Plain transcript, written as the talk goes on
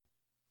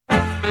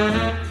Good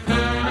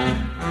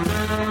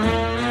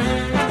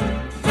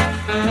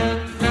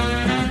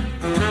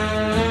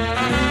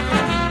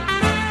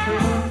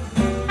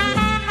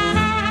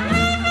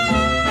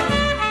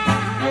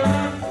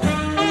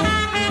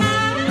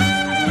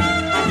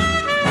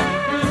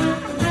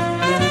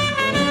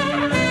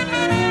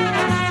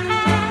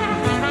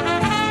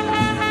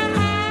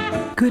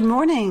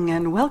morning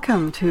and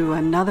welcome to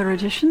another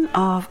edition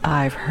of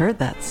I've Heard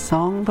That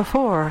Song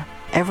Before.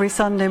 Every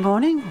Sunday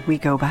morning we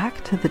go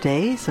back to the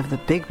days of the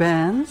big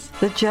bands,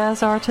 the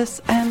jazz artists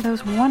and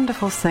those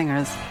wonderful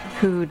singers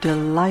who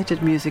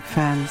delighted music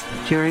fans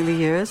during the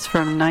years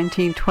from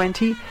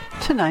 1920 to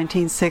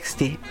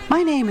 1960.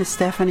 My name is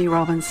Stephanie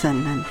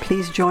Robinson and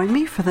please join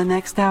me for the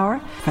next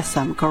hour for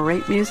some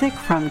great music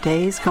from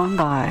days gone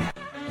by.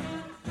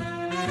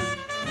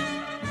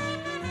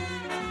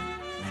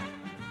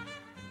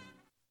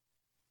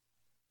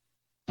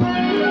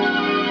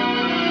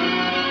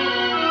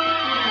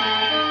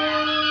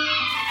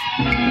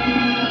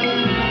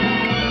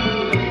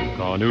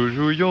 Nous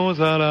jouions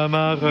à la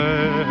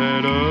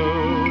marelle,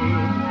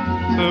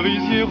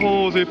 cerisier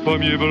rose et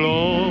pommier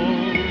blanc.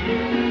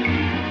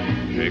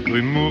 J'ai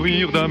cru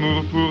mourir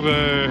d'amour pour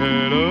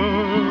elle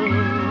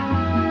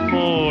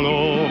en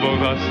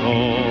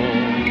l'embrassant.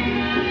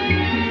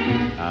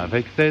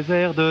 Avec ses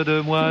airs de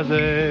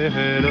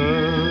demoiselle,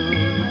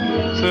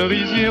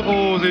 cerisier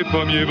rose et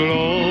pommier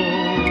blanc,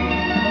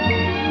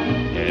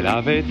 elle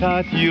avait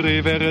attiré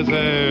vers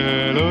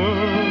elle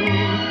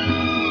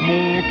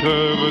mon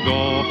cœur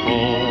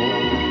d'enfant.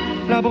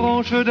 La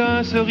branche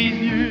d'un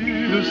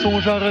cerisier de son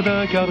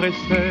jardin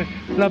caressait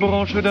la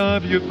branche d'un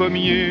vieux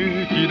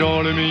pommier qui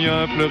dans le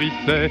mien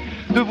fleurissait.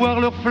 De voir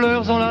leurs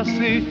fleurs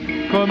enlacées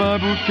comme un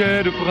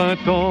bouquet de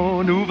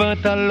printemps, nous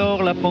vint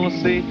alors la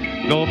pensée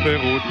d'en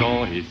faire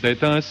autant. Et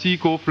c'est ainsi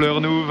qu'aux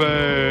fleurs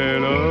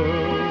nouvelles,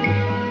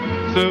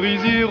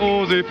 cerisier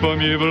rose et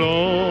pommier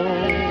blanc,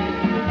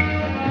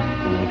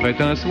 on fait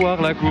un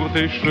soir la courte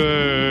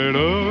échelle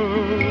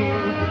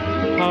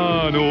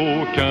à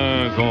nos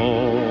 15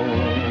 ans.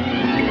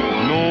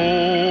 Non,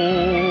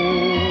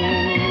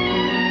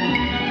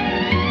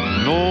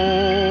 non,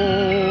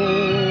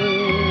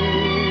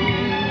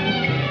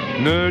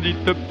 ne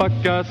dites pas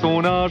qu'à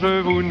son âge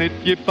vous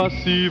n'étiez pas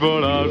si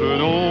volage,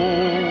 non,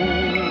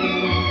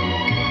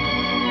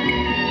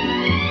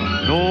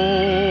 non.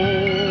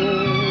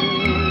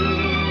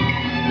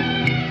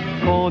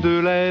 Quand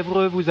deux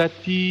lèvres vous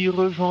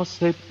attirent, j'en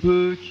sais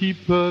peu qui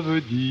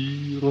peuvent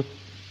dire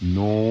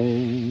non.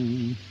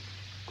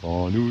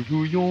 Quand nous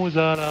jouions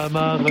à la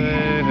marelle,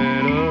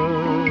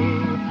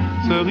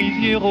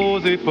 cerisier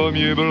rose et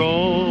pommier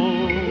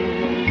blanc,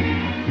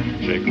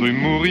 j'ai cru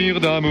mourir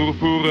d'amour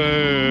pour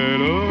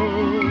elle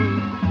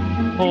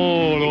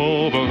en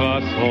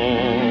l'embrassant.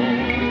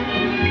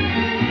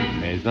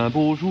 Mais un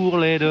beau jour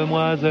les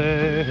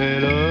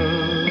demoiselles,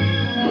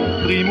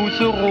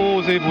 frimousse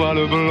rose et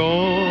voile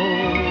blanc,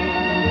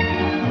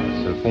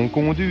 se font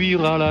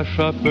conduire à la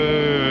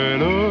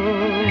chapelle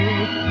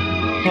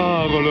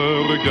par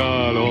leur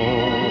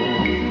galant.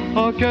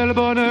 Oh quel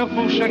bonheur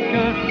pour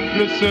chacun,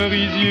 le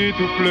cerisier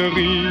tout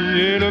fleuri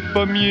et le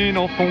pommier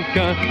n'en font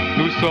qu'un.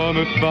 Nous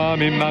sommes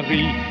femme et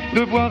mari,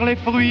 de voir les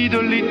fruits de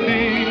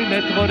l'été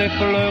naître des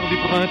fleurs du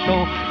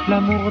printemps.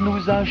 L'amour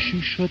nous a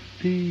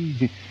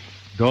chuchoté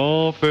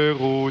d'en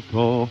faire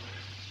autant.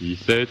 Si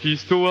cette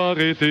histoire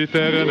est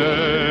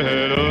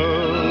éternelle,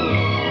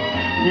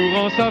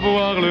 pour en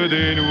savoir le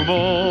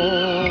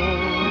dénouement,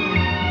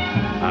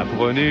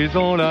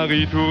 apprenez-en la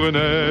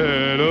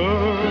ritournelle,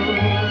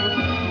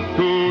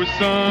 tout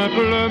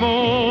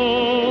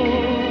simplement.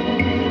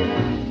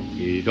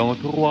 Et dans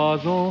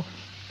 3 ans,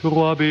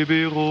 3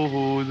 bébés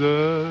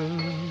roses,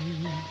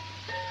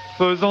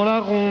 faisant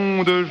la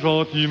ronde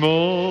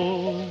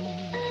gentiment,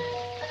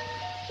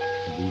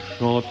 vous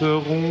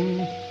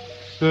chanteront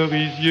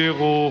cerisier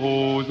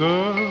rose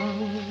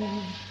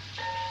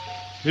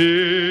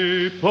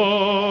et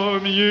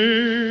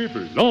pommier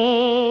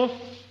blanc.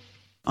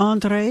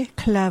 André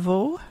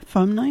Claveau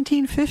from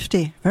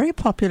 1950, very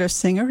popular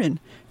singer in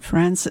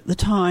France at the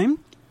time.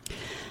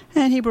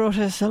 And he brought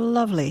us a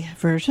lovely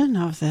version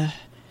of the,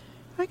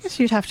 I guess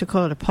you'd have to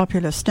call it a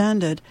popular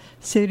standard,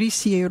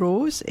 Cerisier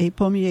Rose et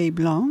Pommier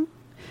Blanc,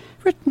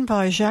 written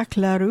by Jacques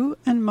Laroux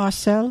and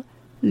Marcel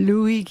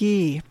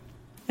Louis-Guy.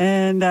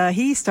 And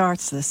he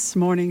starts this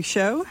morning's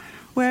show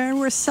where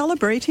we're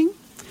celebrating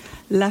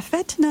La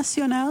Fête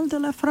Nationale de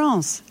la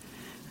France.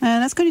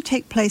 And that's going to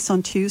take place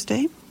on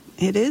Tuesday.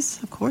 It is,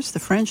 of course, the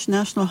French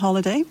national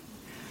holiday,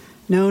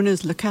 known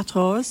as Le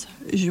 14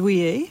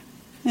 Juillet,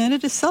 and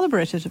it is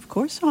celebrated, of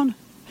course, on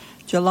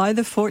July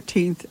the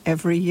 14th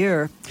every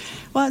year.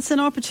 Well, it's an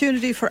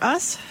opportunity for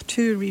us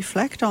to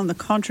reflect on the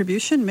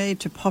contribution made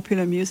to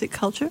popular music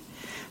culture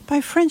by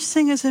French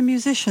singers and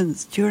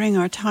musicians during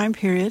our time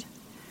period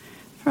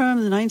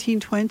from the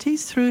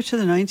 1920s through to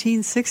the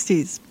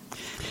 1960s.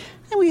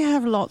 And we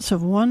have lots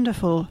of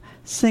wonderful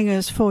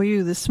singers for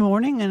you this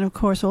morning, and of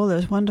course all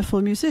those wonderful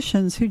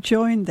musicians who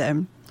joined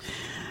them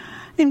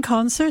in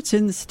concerts,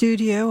 in the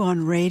studio,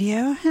 on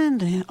radio,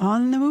 and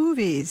on the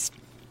movies.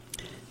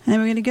 And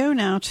we're going to go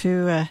now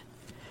to a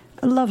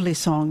lovely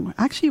song,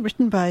 actually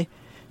written by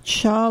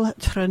Charles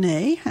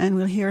Trenet, and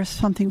we'll hear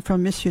something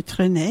from Monsieur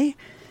Trenet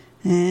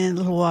in a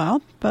little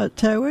while.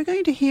 But we're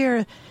going to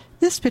hear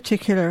this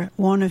particular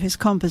one of his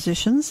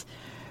compositions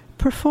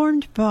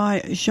performed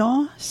by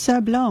Jean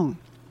Sablon.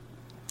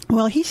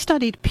 Well, he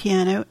studied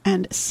piano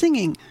and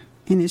singing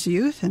in his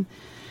youth, and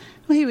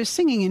he was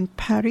singing in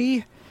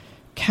Paris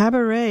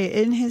Cabaret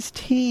in his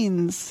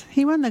teens.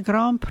 He won the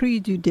Grand Prix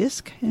du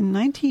Disque in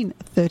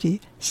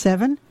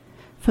 1937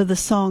 for the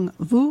song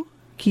Vous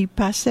qui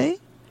passez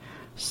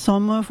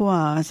sans me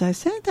voir. As I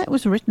said, that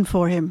was written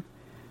for him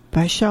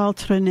by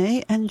Charles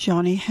Trenet and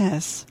Johnny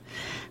Hess.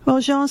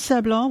 Well, Jean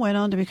Sablon went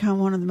on to become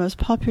one of the most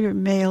popular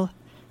male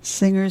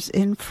singers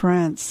in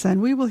France,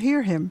 and we will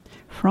hear him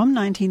from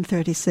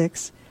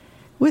 1936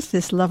 with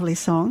this lovely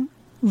song,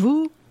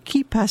 Vous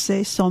qui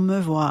passez sans me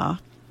voir.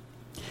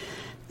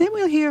 Then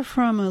we'll hear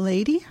from a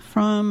lady,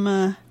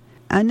 from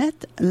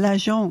Annette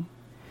Lajon.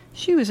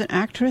 She was an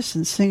actress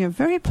and singer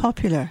very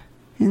popular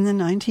in the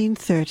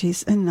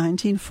 1930s and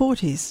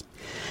 1940s.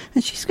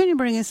 And she's going to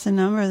bring us a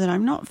number that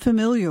I'm not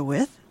familiar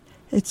with.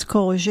 It's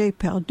called J'ai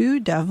perdu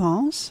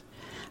d'avance.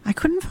 I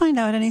couldn't find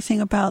out anything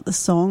about the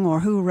song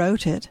or who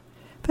wrote it,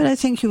 but I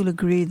think you'll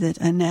agree that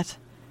Annette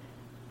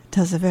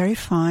does a very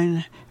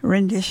fine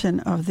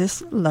rendition of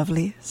this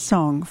lovely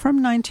song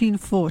from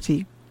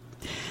 1940.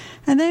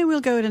 And then we'll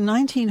go to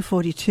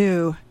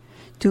 1942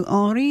 to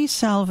Henri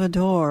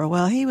Salvador.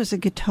 Well, he was a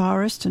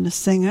guitarist and a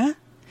singer.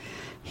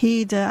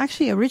 He'd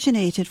actually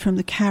originated from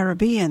the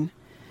Caribbean.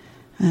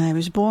 He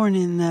was born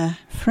in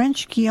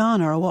French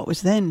Guiana, or what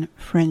was then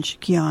French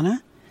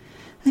Guiana,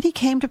 and he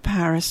came to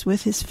Paris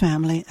with his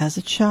family as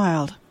a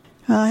child.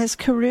 His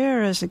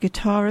career as a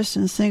guitarist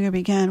and singer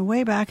began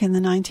way back in the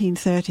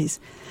 1930s,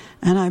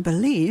 and I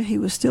believe he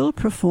was still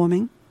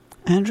performing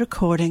and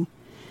recording,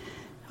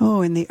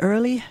 in the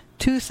early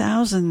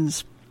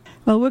 2000s.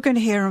 Well, we're going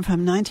to hear him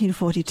from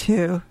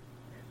 1942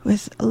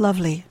 with a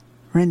lovely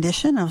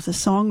rendition of the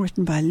song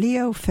written by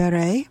Léo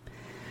Ferré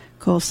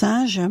called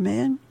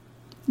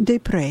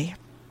Saint-Germain-des-Prés.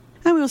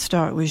 And we'll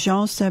start with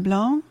Jean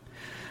Sablon,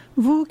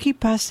 Vous qui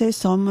passez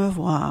sans me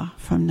voir,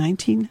 from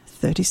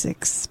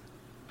 1936.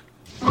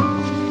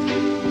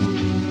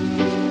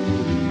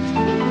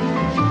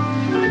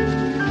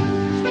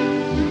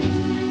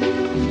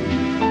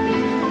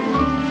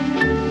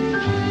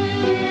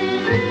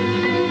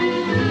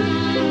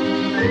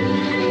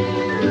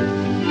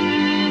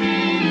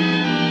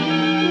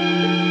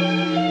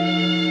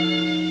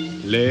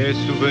 Les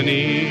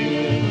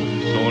souvenirs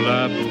sont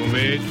là pour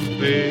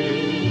m'étouffer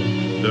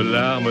de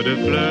larmes, de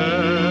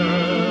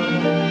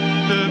fleurs,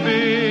 de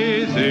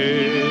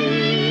baisers.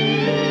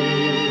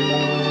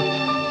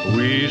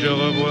 Oui, je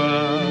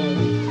revois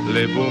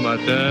les beaux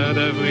matins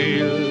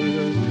d'avril.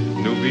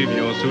 Nous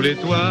vivions sous les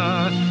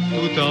toits,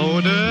 tout en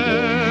haut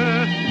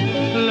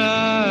de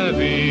la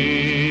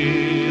ville.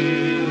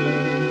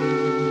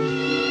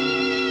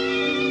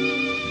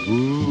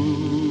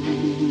 Vous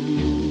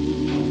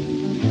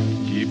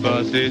qui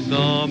passez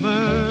sans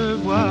me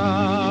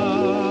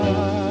voir,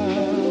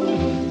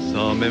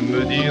 sans même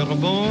me dire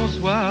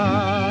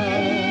bonsoir,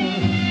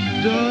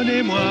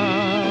 donnez-moi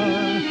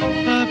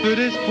un peu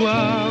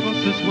d'espoir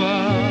ce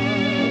soir.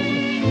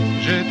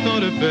 J'ai tant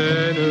de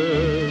peine,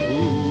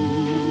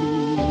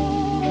 vous,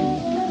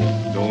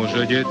 dont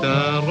je guette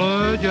un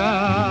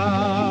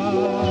regard.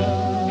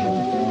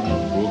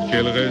 Pour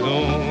quelle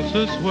raison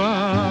ce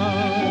soir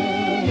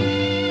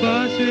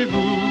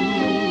passez-vous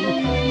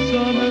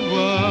sans me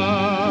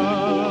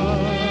voir?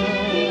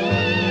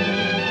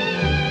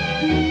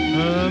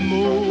 Un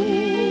mot,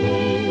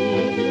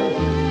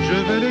 je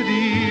vais le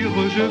dire,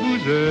 je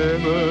vous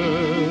aime.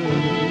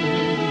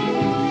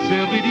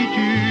 C'est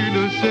ridicule,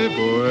 c'est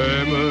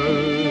bohème,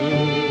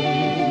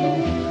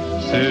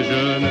 c'est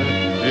jeune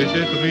et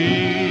c'est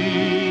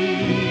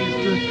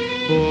triste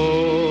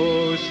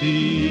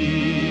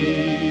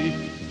aussi.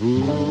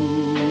 Vous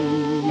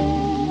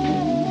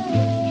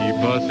qui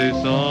passez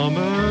sans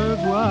me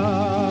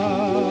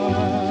voir,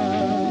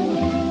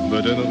 me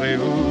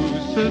donnerez-vous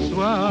ce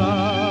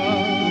soir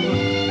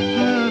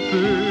un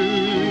peu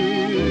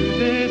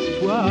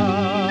d'espoir?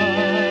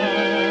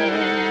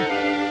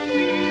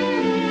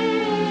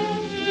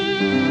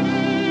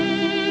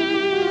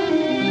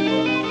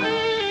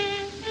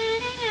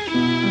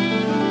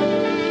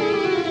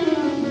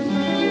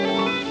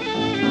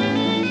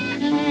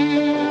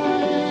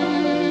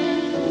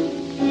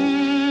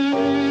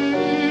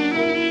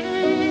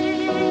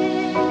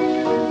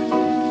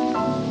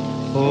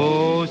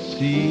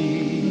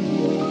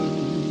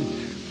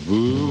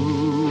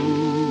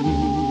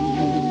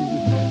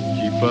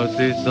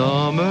 Passez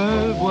sans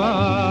me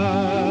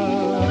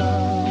voir,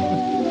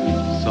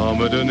 sans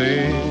me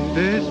donner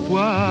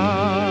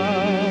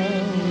d'espoir.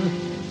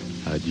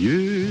 Adieu,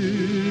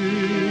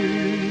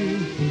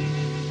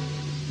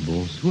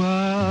 bonsoir.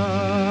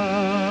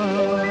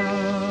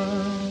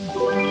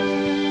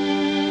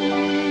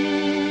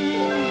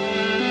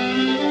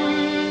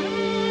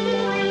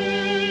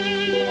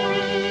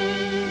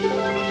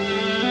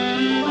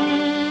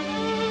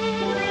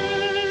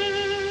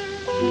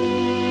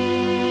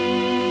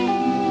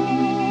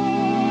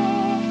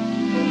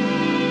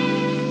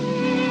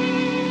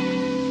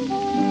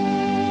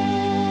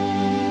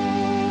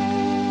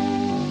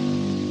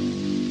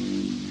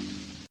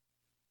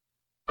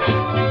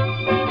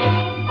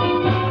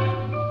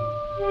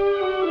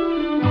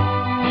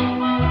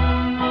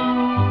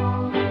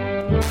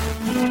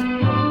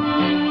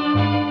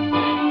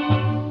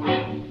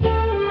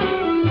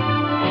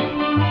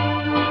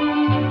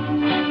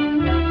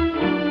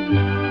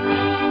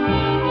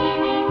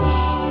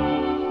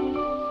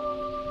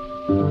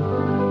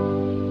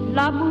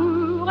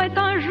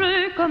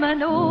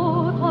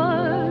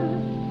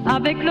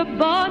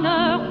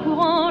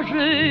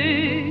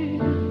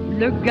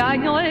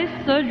 gagnant est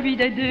celui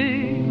des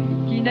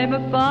deux qui n'aime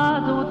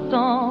pas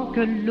autant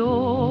que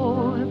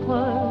l'autre.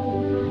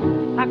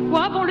 À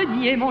quoi bon le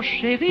nier, mon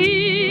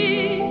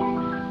chéri?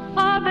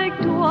 Avec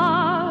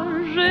toi,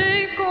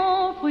 j'ai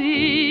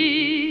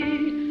compris.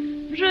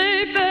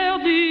 J'ai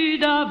perdu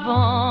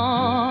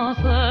d'avance.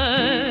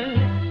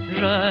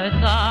 Je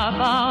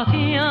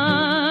t'appartiens.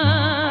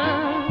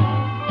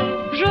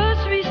 Je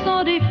suis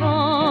sans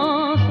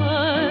défense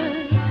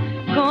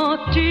quand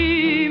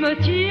tu me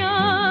tiens.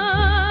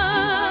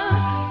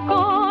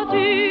 Quand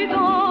tu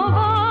t'en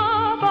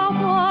vas,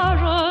 parfois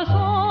je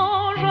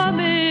sens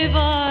jamais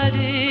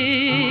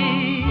m'évader.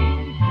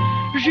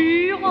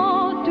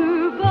 Jurant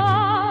tout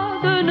bas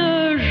de ne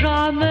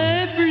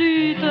jamais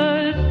plus te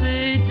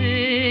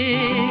céder.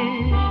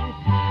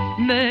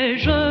 Mais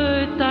je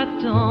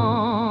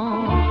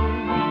t'attends,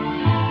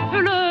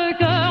 le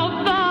cœur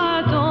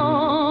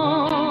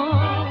battant.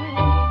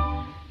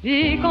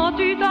 Et quand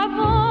tu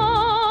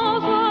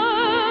t'avances,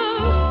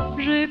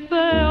 j'ai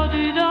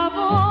perdu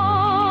d'avance.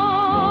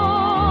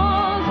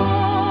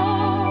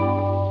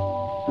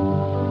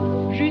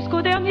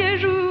 Jusqu'au dernier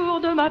jour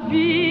de ma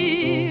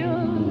vie,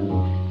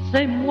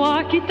 c'est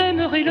moi qui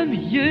t'aimerai le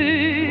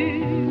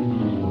mieux.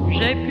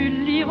 J'ai pu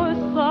lire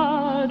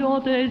ça dans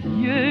tes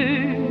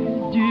yeux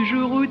du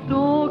jour où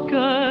ton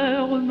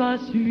cœur m'a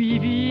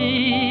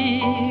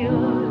suivi.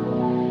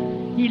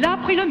 Il a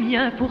pris le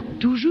mien pour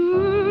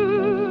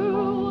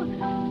toujours.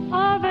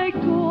 Avec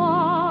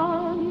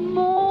toi,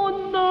 mon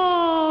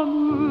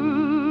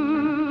amour,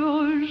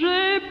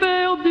 j'ai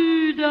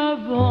perdu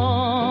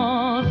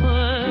d'avance.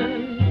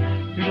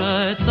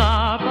 Je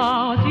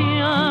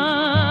t'appartiens.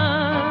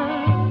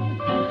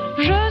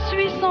 Je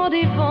suis sans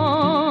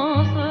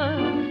défense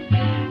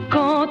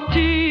quand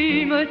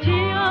tu me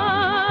tiens.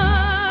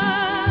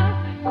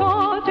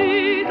 Quand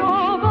tu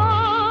t'en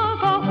vas,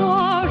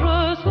 parfois je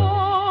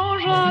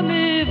sens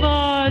jamais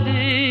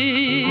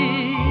m'évader.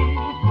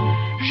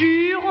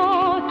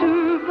 Jurant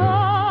tout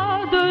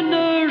bas de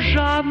ne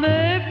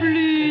jamais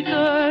plus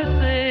te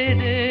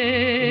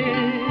céder.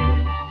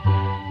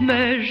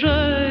 Mais je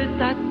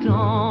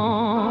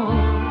t'attends,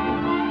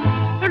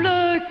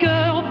 le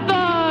cœur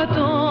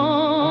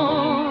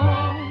battant.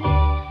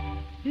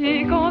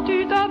 Et quand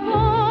tu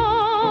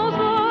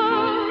t'avances,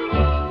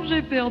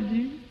 j'ai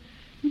perdu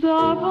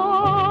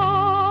d'avance.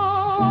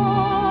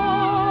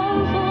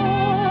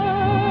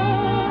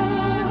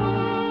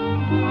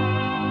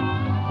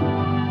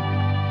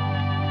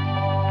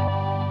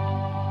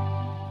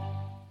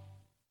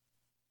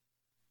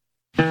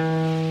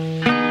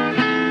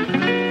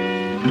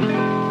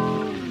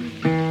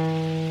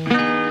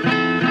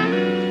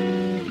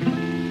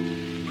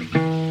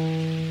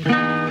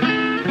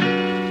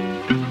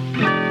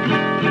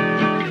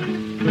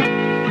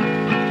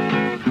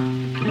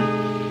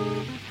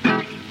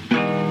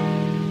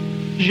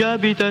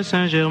 J'habite à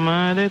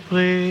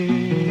Saint-Germain-des-Prés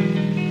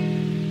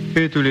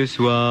et tous les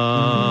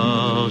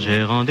soirs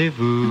j'ai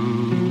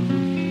rendez-vous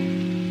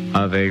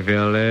avec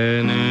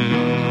Verlaine.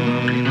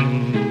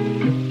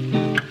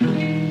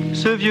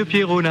 Ce vieux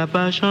Pierrot n'a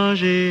pas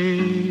changé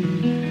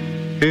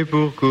et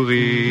pour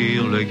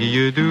courir le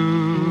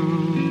Guilledou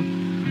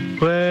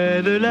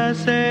près de la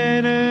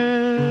Seine,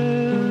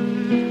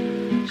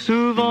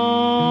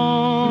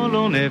 souvent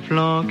l'on est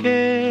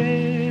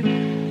flanqué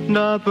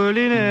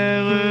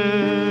d'Apollinaire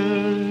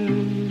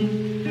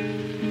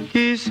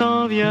qui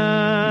s'en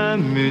vient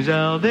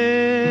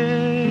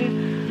musarder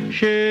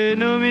chez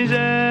nos misères.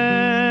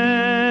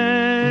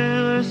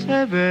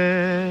 C'est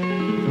belle,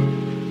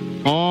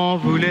 on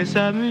voulait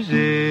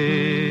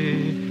s'amuser,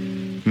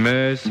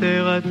 mais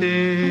c'est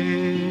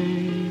raté.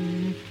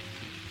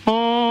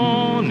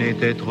 On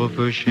était trop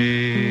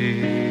fauchés.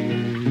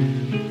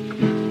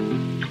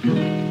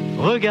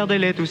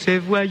 Regardez-les tous ces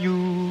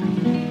voyous,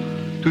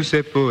 tous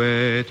ces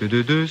poètes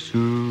de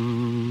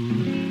dessous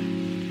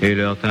et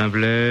leur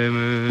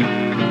emblème.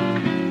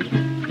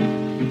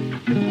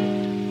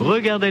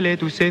 Regardez-les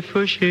tous ces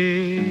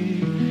fauchés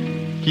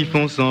qui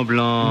font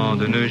semblant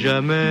de ne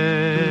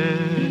jamais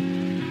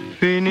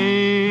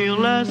finir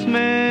la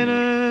semaine.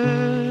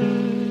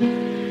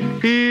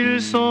 Ils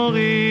sont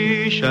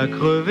riches à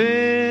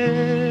crever,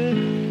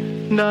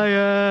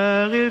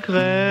 d'ailleurs ils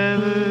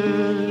crèvent.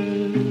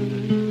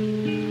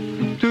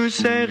 Tous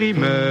ces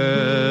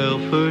rimeurs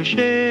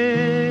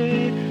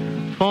fauchés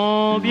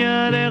font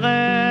bien des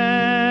rêves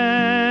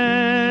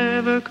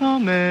quand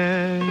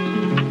même.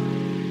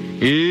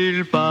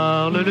 Ils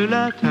parlent le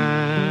latin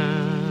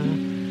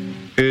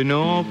et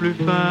non plus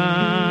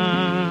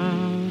fin.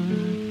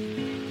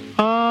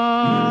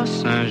 Ah,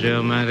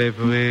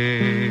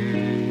 Saint-Germain-des-Prés,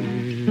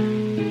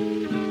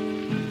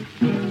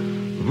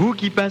 vous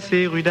qui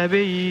passez rue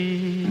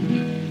d'Abbaye,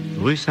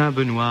 rue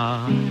Saint-Benoît,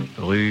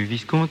 rue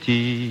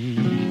Visconti,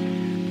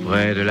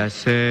 près de la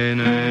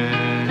Seine,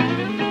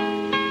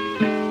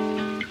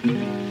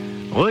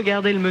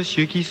 regardez le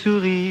monsieur qui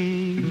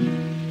sourit,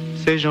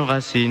 c'est Jean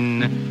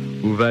Racine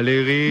ou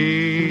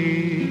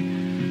Valérie,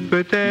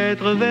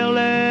 peut-être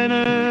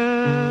Verlaine.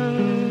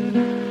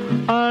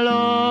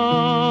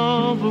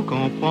 Alors vous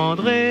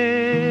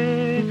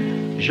comprendrez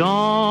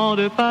gens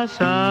de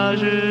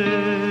passage.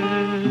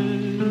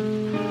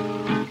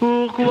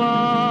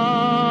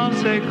 Pourquoi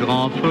ces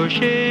grands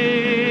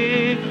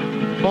fauchés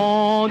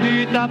font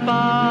du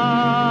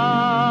tapage?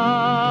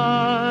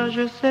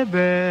 C'est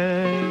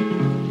bête,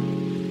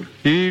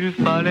 il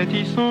fallait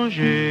y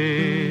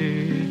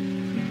songer.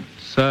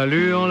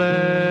 Salut en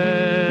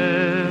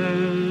l'air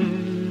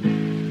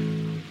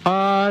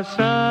à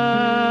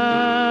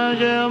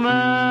Saint-Germain-des-Prés.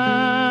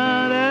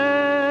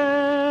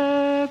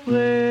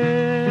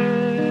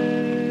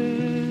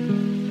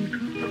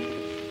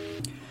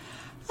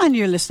 And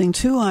you're listening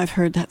to I've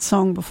Heard That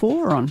Song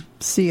Before on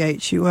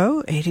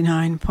CHUO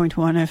 89.1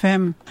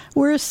 FM.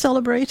 We're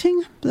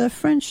celebrating the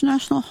French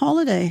national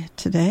holiday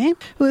today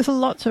with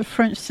lots of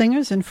French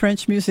singers and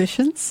French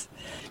musicians.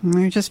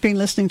 We've just been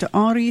listening to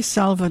Henri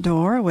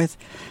Salvador with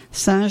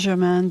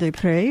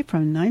Saint-Germain-des-Prés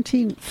from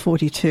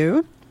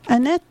 1942.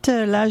 Annette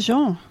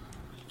Lajon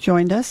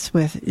joined us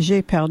with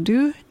J'ai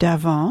perdu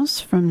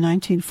d'avance from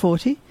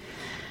 1940.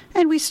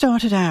 And we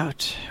started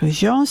out with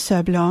Jean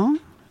Sablon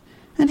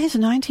and his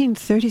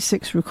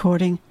 1936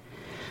 recording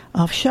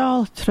of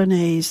Charles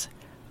Trené's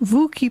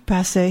Vous qui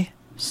passez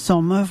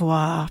sans me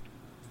voir.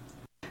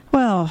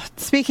 Well,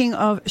 speaking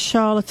of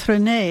Charles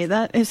Trenet,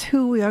 that is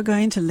who we are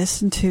going to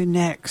listen to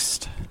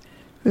next.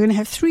 We're going to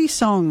have 3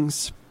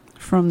 songs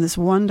from this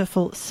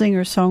wonderful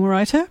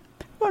singer-songwriter,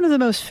 one of the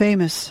most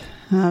famous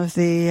of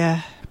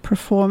the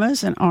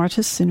performers and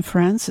artists in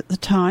France at the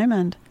time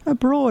and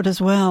abroad as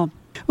well.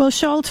 Well,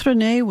 Charles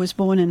Trenet was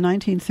born in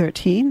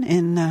 1913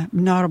 in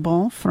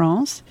Narbonne,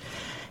 France.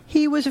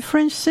 He was a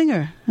French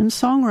singer and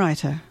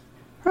songwriter,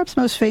 perhaps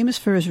most famous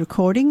for his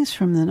recordings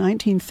from the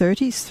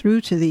 1930s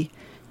through to the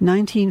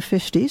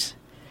 1950s,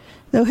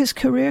 though his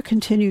career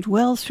continued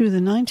well through the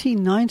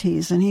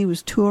 1990s and he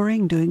was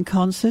touring, doing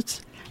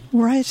concerts,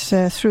 right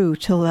through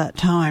till that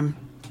time.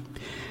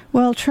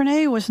 Well,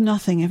 Trenet was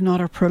nothing if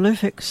not a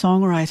prolific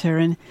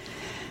songwriter, and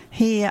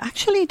he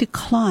actually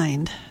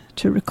declined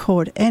to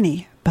record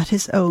any but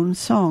his own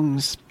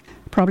songs.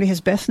 Probably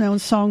his best-known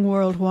song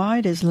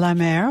worldwide is La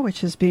Mer, which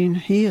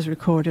he has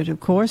recorded,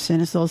 of course, and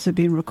has also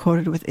been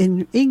recorded with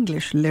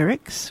English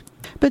lyrics.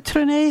 But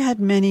Trenet had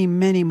many,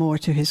 many more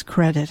to his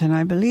credit, and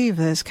I believe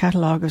his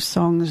catalogue of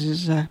songs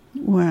is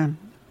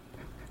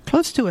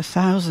close to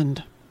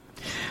 1,000.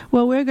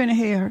 Well, we're going to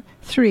hear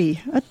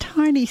 3, a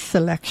tiny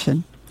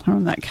selection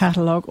from that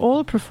catalogue,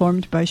 all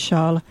performed by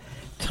Charles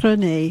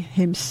Trenet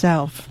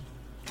himself.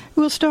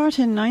 We'll start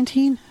in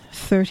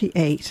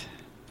 1938.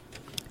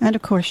 And,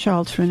 of course,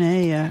 Charles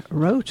Trenet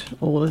wrote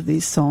all of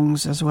these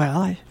songs as well,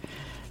 I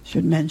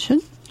should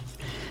mention.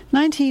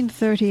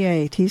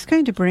 1938, he's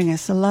going to bring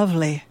us a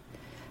lovely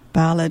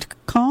ballad,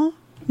 Quand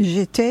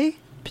j'étais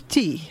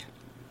petit.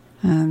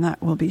 And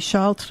that will be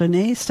Charles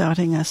Trenet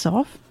starting us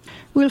off.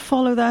 We'll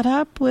follow that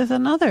up with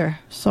another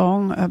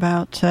song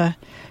about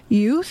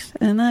youth,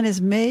 and that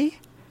is Mes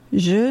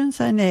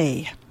Jeunes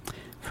Années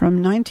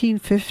from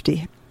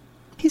 1950.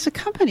 He's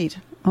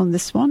accompanied on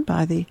this one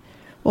by the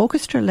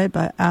orchestra led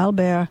by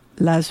Albert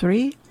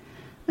Lazary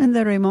and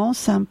the Raymond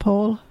St.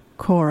 Paul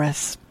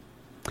Chorus.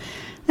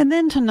 And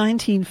then to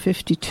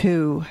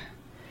 1952,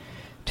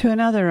 to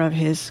another of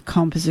his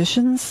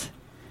compositions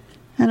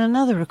and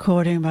another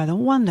recording by the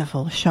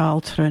wonderful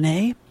Charles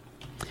Trenet.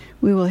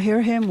 We will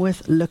hear him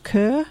with Le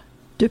Coeur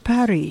de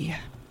Paris.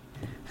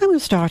 And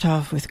we'll start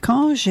off with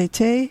Quand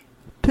j'étais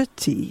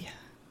petit.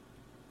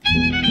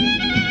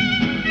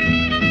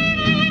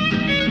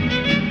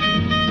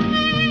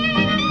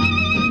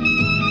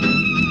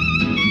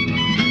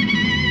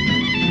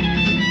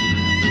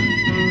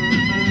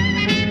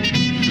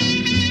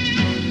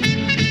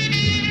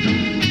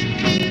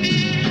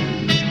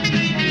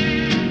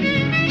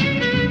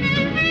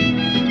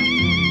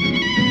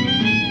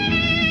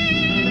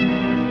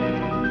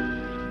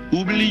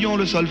 Oublions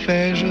le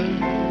solfège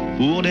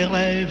pour des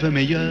rêves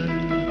meilleurs.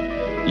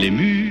 Les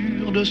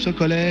murs de ce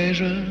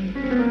collège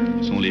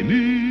sont les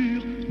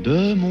murs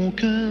de mon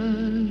cœur.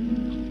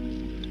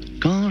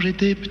 Quand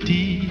j'étais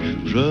petit,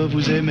 je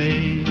vous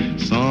aimais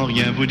sans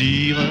rien vous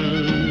dire.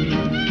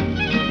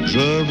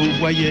 Je vous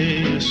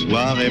voyais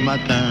soir et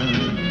matin,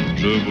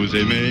 je vous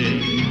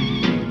aimais.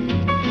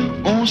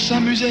 On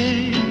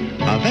s'amusait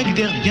avec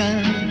des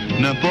riens,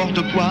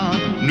 n'importe quoi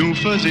nous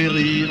faisait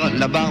rire.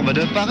 La barbe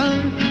de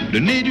parrain, le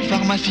nez du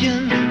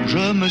pharmacien.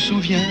 Je me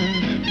souviens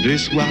des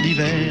soirs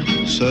d'hiver,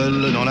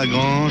 seul dans la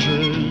grange,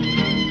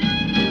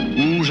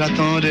 où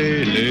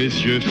j'attendais les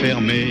yeux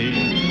fermés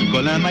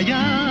Colin Maillard.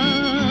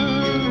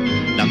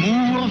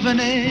 L'amour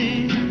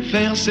venait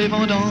faire ses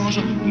vendanges,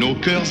 nos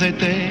cœurs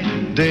étaient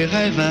des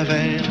rêves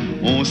invers.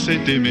 On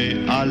s'est aimé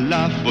à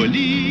la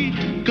folie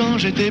quand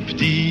j'étais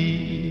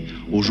petit.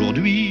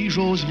 Aujourd'hui,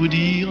 j'ose vous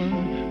dire,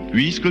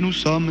 puisque nous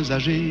sommes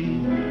âgés,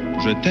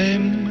 je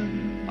t'aime,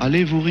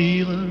 allez vous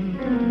rire.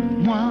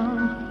 Moi,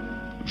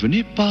 je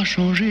n'ai pas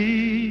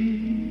changé.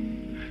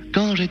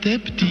 Quand j'étais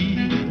petit,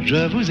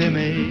 je vous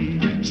aimais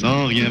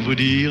sans rien vous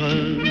dire.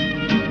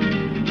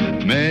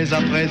 Mais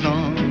à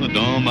présent,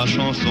 dans ma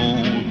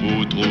chanson,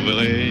 vous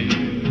trouverez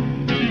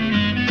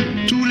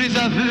tous les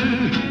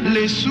aveux,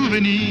 les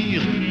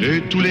souvenirs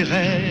et tous les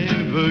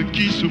rêves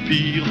qui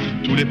soupirent,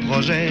 tous les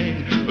projets,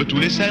 tous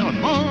les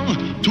serments,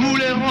 tous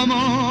les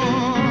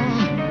romans,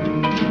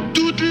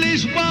 toutes les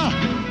joies,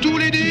 tous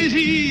les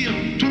désirs,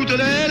 toutes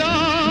les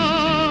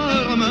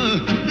larmes,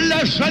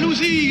 la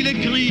jalousie, les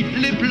cris,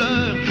 les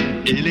pleurs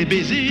et les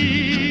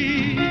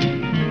baisers.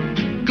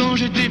 Quand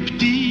j'étais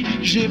petit,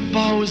 j'ai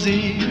pas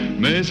osé,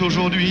 mais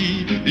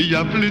aujourd'hui, il y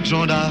a plus de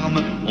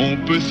gendarmes. On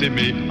peut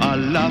s'aimer à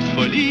la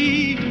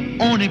folie,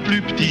 on n'est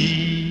plus petit.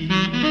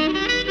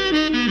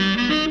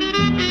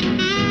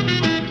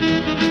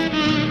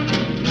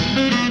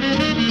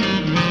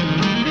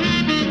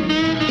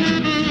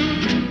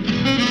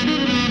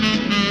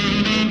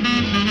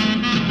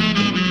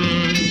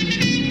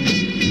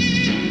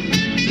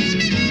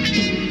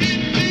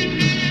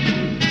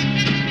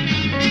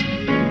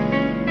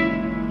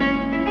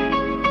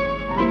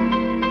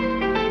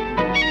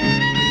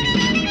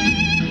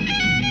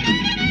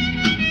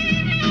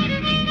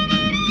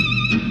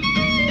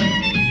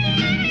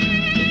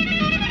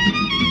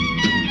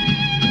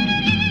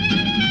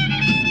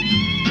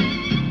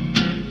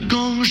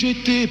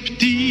 J'étais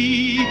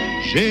petit,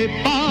 j'ai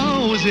pas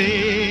osé,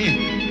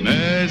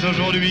 mais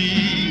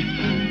aujourd'hui,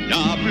 y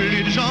a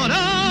plus de gendarmes.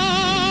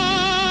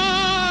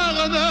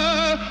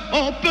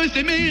 On peut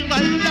s'aimer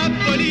à la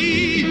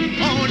folie,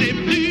 on n'est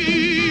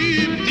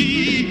plus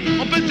petit.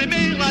 On peut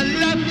s'aimer à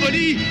la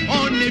folie,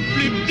 on n'est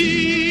plus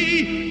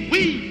petit.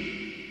 Oui.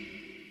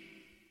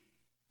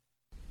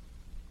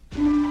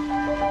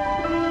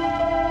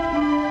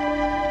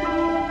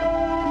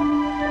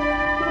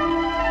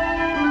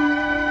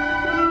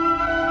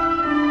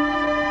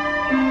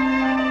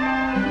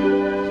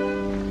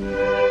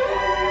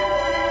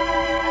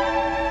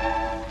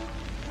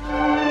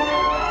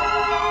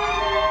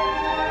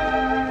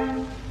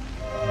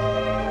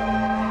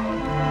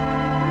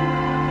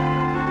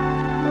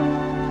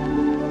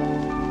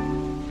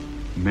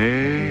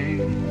 Mes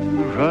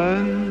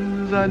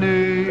jeunes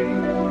années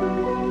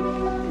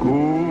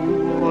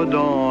courent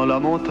dans la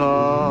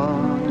montagne,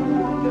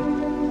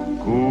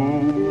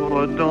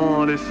 courent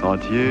dans les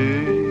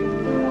sentiers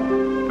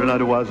pleins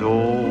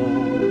d'oiseaux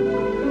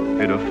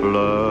et de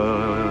fleurs.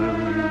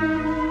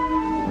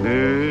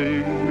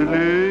 Et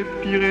les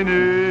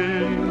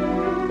Pyrénées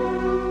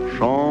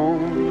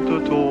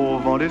chantent au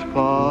vent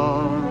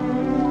d'Espagne,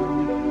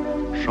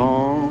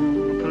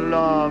 chantent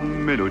la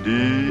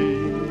mélodie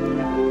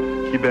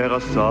qui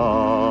berça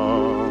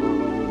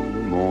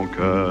mon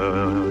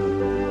cœur.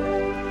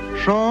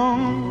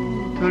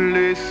 Chante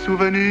les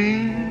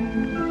souvenirs,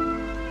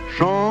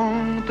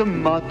 chante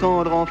ma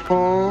tendre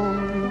enfance,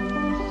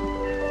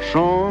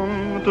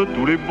 chante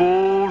tous les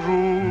beaux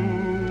jours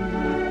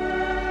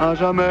à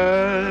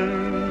jamais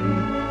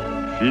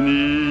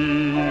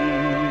finis.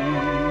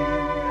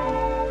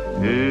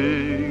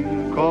 Et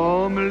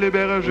comme les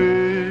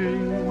bergers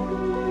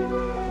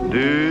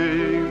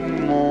des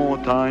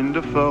montagnes de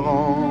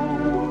France,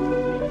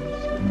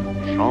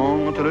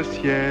 chante le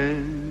ciel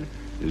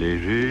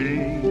léger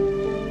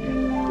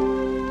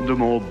de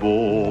mon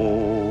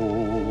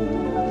beau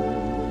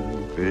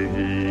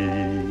pays.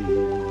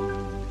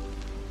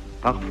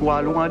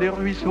 Parfois loin des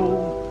ruisseaux,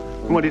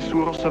 loin des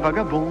sources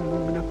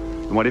vagabondes,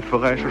 loin des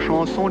fraîches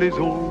chansons des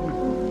eaux,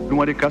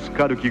 loin des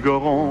cascades qui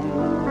grondent,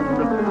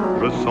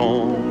 je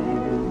songe,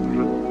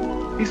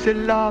 et c'est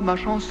là ma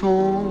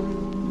chanson,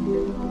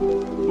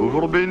 au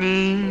jour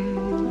béni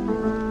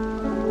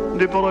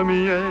des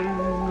premières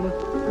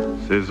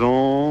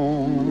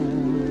saisons.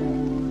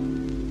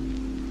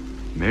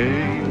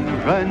 Mes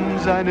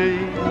jeunes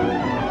années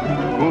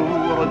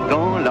courent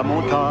dans la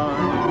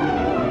montagne,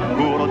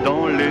 courent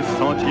dans les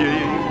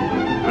sentiers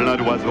pleins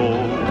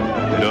d'oiseaux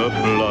et de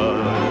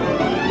fleurs.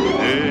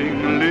 Et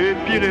les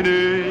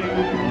Pyrénées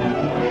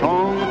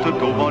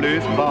chantent au vent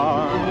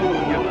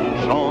d'Espagne,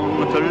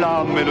 chantent la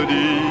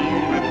mélodie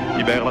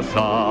qui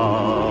berça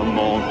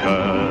mon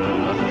cœur.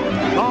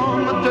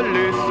 Chante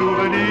les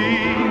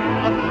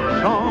souvenirs,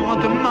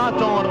 chante ma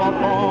tendre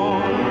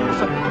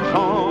enfance,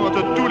 chante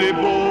tous les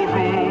beaux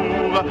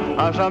jours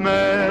à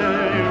jamais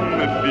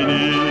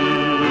finis.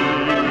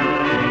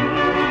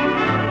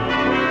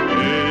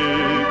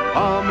 Et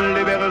comme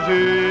les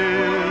bergers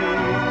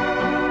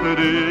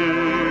des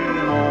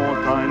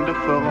montagnes de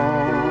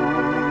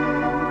France,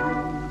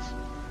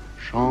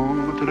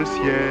 chante le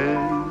ciel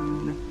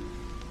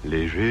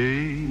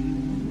léger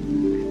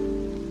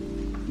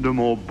de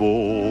mon beau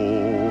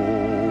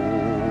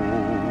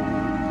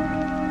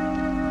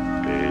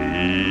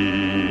pays.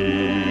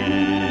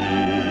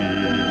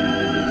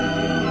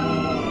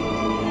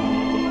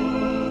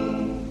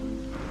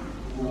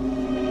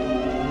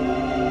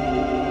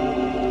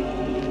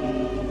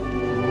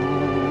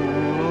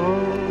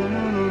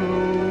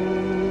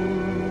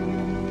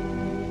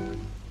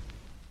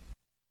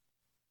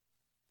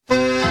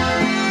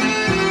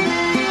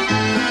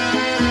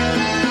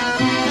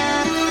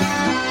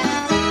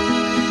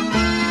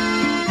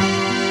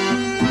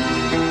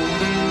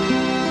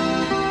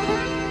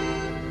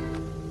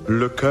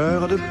 Le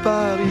cœur de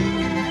Paris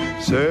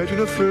c'est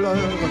une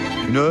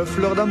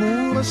fleur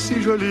d'amour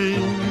si jolie,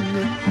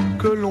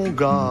 que l'on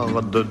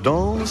garde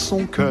dans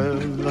son cœur,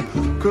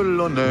 que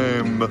l'on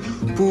aime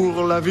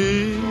pour la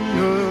vie.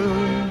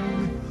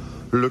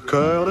 Le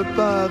cœur de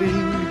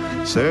Paris,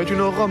 c'est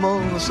une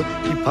romance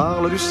qui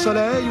parle du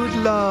soleil ou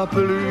de la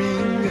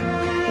pluie.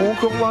 On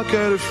croit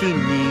qu'elle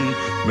finit,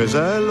 mais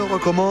elle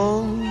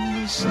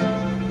recommence.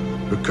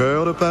 Le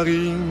cœur de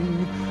Paris,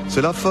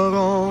 c'est la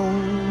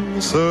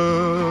France.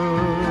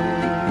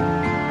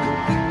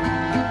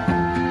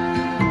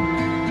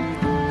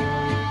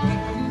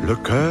 Le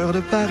cœur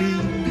de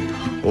Paris,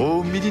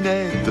 aux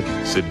midinette,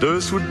 c'est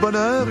 2 sous de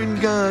bonheur, une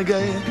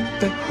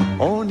guinguette.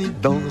 On y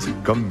danse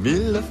comme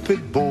il fait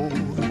beau,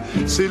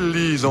 c'est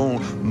Lison,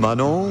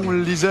 Manon,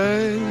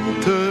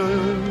 Lisette.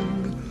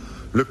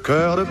 Le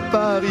cœur de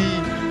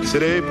Paris, c'est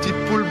les petits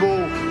poules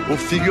beaux, aux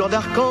figures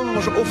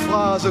d'archanges, aux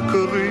phrases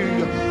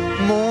corues.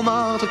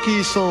 Montmartre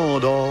qui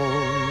s'endort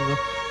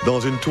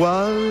dans une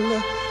toile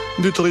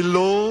du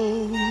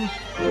Trilo.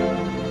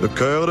 Le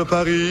cœur de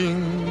Paris,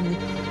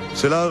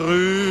 c'est la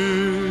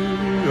rue.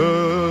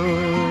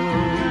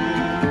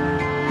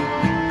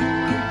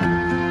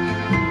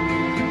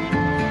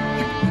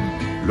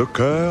 Le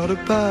cœur de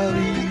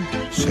Paris,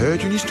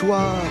 c'est une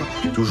histoire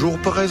toujours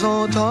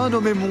présente à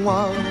nos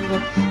mémoires.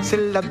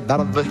 C'est la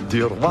barbe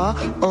du roi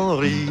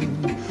Henri,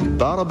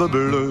 barbe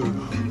bleue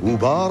ou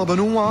barbe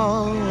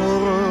noire.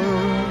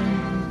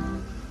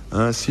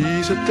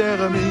 Ainsi se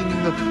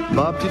termine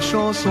ma petite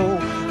chanson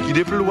qui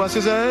déploie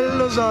ses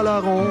ailes à la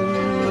ronde.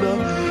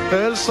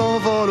 Elle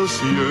s'envole aux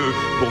cieux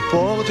pour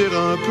porter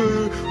un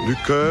peu du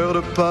cœur de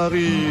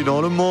Paris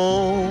dans le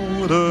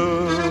monde.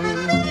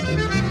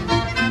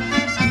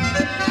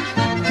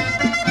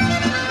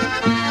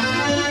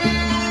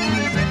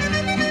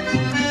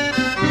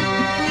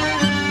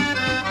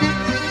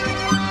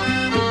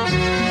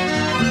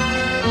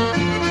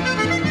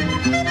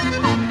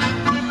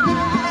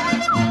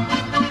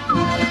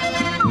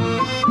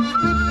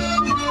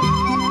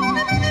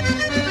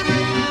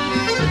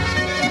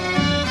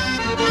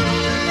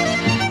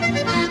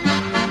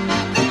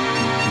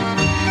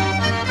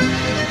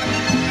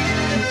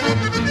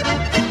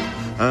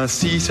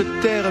 Ainsi se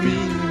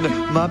termine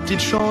ma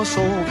petite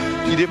chanson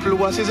qui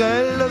déploie ses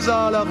ailes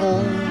à la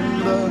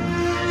ronde.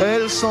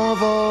 Elle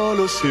s'envole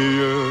aux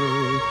cieux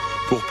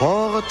pour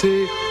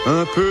porter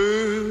un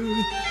peu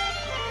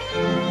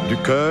du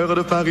cœur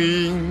de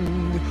Paris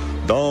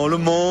dans le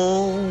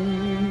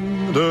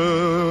monde.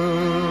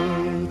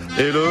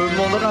 Et le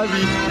monde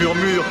ravi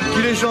murmure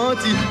qu'il est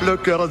gentil, le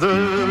cœur de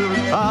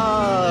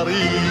Paris.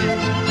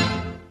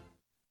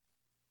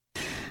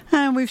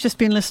 And we've just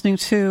been listening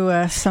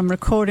to some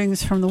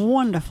recordings from the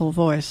wonderful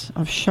voice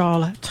of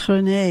Charles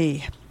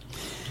Trenet.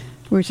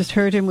 We just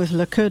heard him with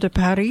Le Cœur de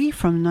Paris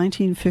from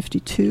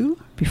 1952.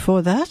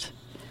 Before that,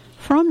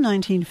 from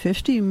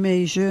 1950,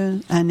 Mes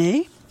Jeunes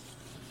Années.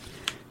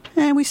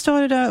 And we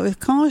started out with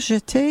Quand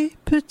j'étais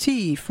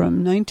petit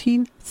from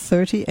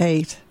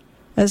 1938.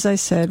 As I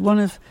said, one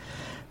of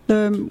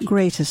the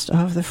greatest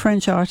of the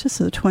French artists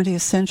of the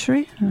 20th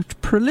century, a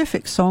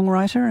prolific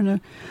songwriter and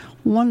a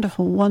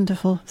wonderful,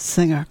 wonderful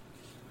singer.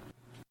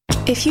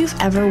 If you've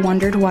ever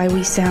wondered why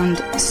we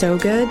sound so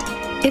good,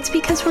 it's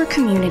because we're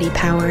community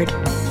powered.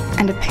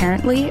 And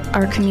apparently,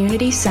 our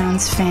community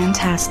sounds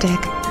fantastic.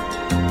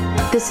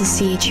 This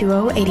is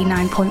CHUO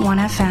 89.1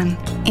 FM,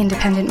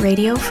 independent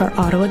radio for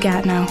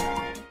Ottawa-Gatineau.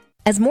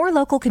 As more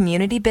local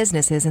community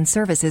businesses and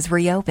services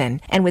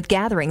reopen, and with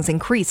gatherings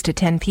increased to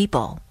 10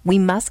 people, we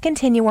must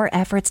continue our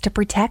efforts to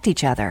protect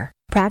each other.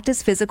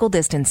 Practice physical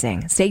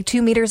distancing, stay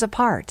 2 meters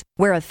apart,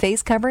 wear a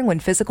face covering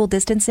when physical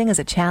distancing is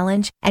a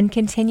challenge, and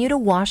continue to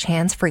wash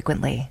hands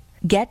frequently.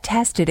 Get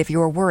tested if you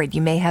are worried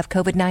you may have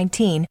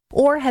COVID-19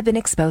 or have been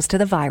exposed to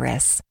the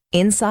virus.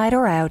 Inside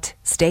or out,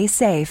 stay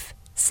safe,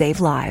 save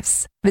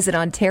lives. Visit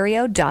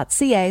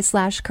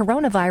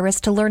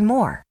ontario.ca/coronavirus to learn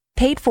more.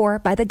 Paid for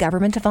by the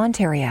Government of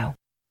Ontario.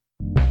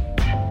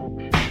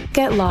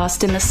 Get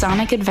lost in the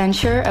sonic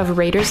adventure of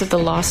Raiders of the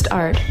Lost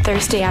Art,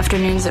 Thursday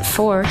afternoons at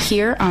 4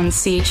 here on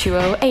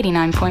CHUO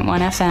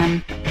 89.1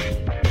 FM.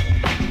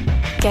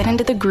 Get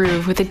into the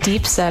groove with a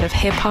deep set of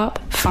hip-hop,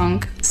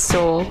 funk,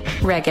 soul,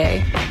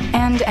 reggae,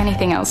 and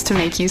anything else to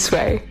make you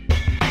sway.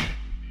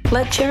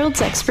 Let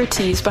Gerald's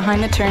expertise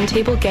behind the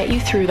turntable get you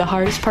through the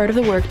hardest part of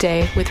the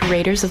workday with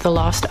Raiders of the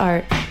Lost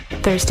Art,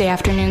 Thursday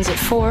afternoons at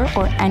 4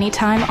 or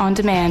anytime on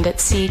demand at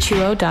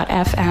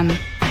chuo.fm.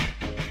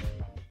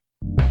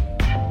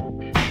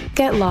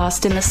 Get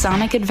lost in the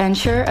sonic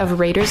adventure of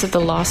Raiders of the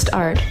Lost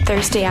Art,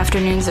 Thursday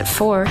afternoons at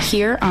 4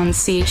 here on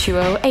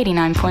CHUO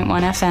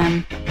 89.1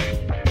 FM.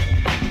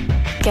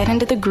 Get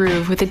into the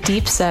groove with a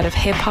deep set of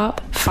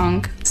hip-hop,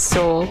 funk,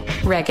 soul,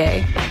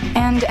 reggae,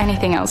 and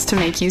anything else to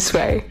make you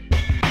sway.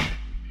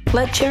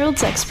 Let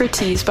Gerald's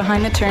expertise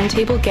behind the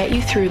turntable get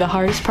you through the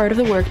hardest part of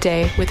the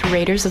workday with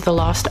Raiders of the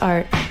Lost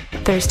Art,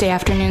 Thursday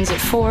afternoons at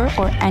 4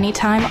 or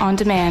anytime on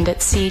demand at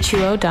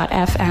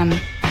chuo.fm.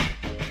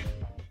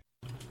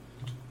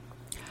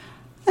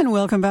 And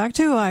welcome back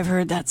to I've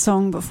Heard That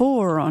Song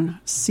Before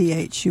on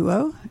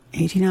CHUO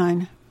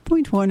 89.1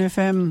 89.1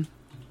 FM.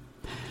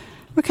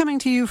 We're coming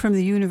to you from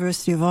the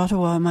University of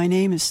Ottawa. My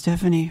name is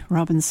Stephanie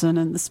Robinson,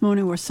 and this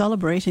morning we're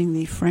celebrating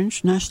the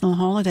French national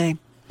holiday,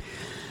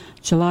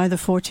 July the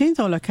 14th,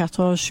 or le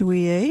 14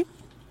 juillet.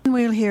 And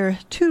we'll hear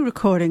two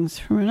recordings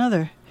from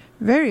another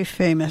very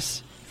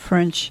famous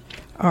French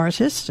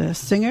artist, a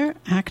singer,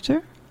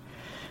 actor,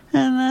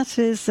 and that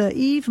is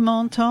Yves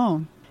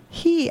Montand.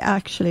 He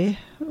actually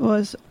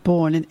was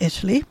born in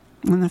Italy,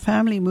 and the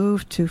family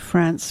moved to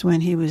France when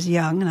he was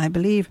young, and I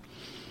believe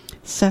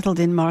settled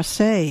in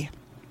Marseille.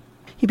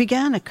 He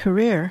began a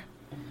career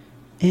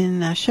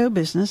in show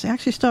business. He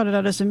actually started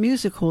out as a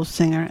music hall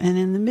singer, and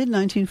in the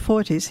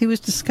mid-1940s he was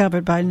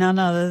discovered by none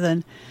other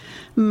than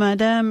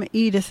Madame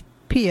Edith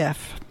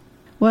Piaf.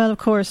 Well, of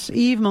course,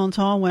 Yves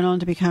Montand went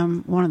on to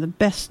become one of the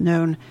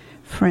best-known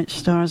French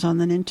stars on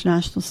the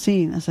international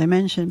scene, as I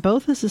mentioned,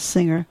 both as a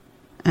singer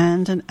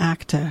and an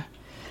actor.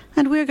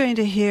 And we're going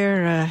to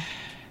hear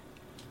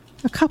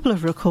a couple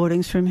of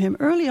recordings from him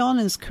early on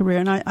in his career,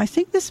 and I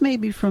think this may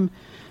be from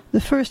the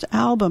first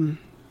album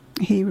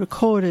he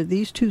recorded.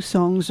 These two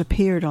songs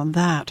appeared on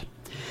that.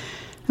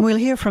 And we'll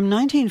hear from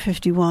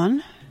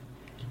 1951,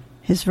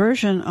 his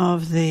version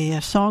of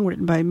the song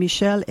written by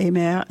Michel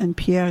Aymar and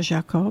Pierre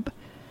Jacob,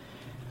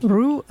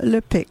 Rue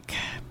le Pic.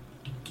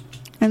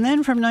 And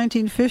then from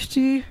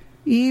 1950,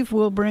 Yves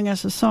will bring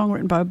us a song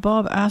written by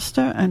Bob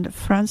Astor and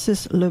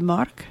Francis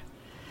Lemarque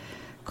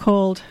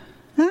called,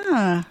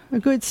 a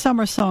good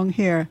summer song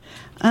here,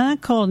 Un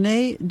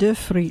cornet de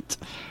frites.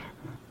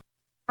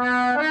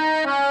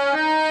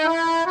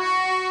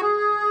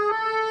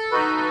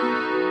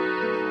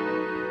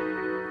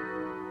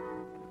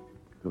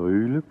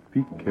 Rue le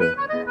Pic,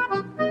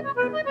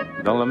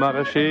 dans le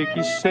marché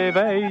qui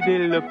s'éveille dès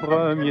le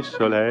premier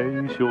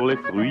soleil, sur les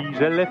fruits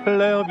et les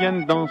fleurs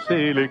viennent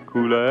danser les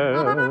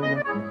couleurs.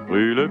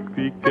 Rue le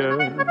Pic,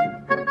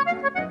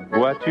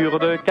 voiture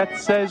de 4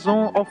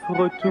 saisons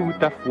offre tout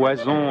à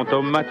foison,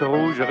 tomates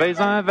rouges,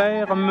 raisins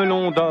verts,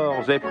 melons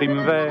d'or et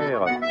primes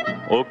verts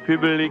au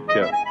public.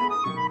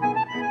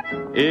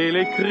 Et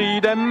les cris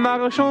des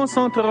marchands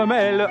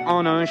s'entremêlent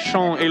en un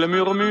chant, et le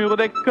murmure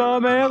des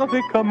commères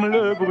fait comme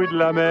le bruit de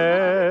la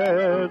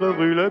mer.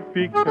 Rue le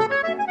Pic,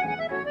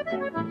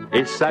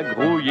 et ça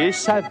grouille et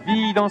ça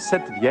vit dans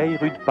cette vieille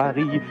rue de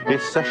Paris, et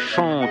ça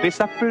chante et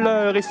ça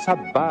pleure et ça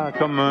bat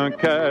comme un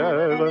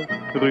cœur.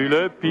 Rue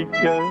le Pic,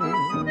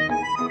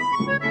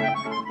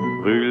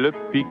 rue le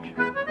Pic,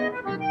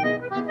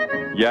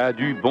 y a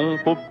du bon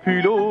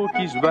populo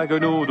qui se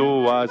wagonne au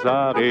dos au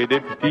hasard, et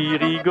des petits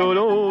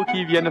rigolos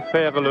qui viennent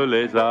faire le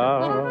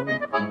lézard.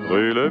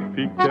 Rue le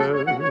Pic,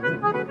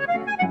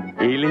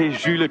 et les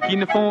Jules qui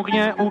ne font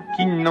rien ou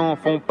qui n'en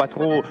font pas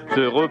trop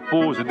se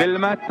reposent dès le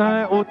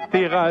matin aux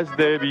terrasses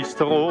des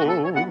bistrots.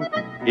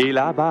 Et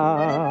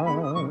là-bas,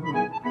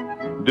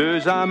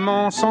 2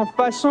 amants sans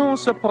façon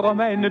se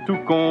promènent tout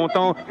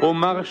contents. Aux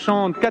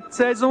marchands de 4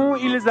 saisons,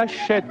 ils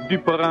achètent du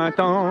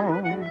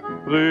printemps.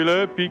 Rue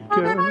le Pic,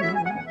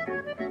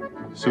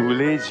 sous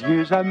les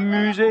yeux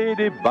amusés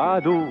des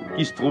badauds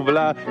qui se trouvent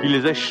là,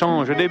 ils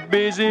échangent des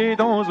baisers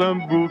dans un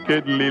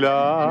bouquet de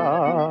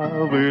lilas.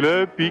 Rue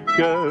le Pic,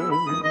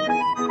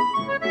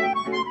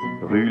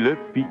 rue le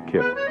Pic,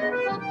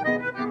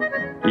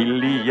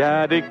 il y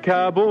a des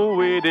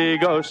cabots et des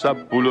gosses à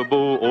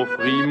Poulbeau aux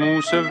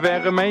frimousse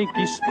vermeil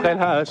qui se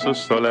prélassent au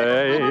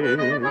soleil.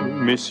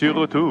 Mais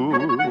surtout,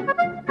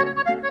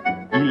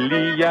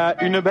 il y a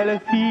une belle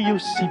fille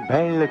aussi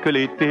belle que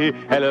l'été,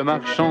 elle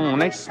marche en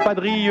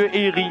espadrille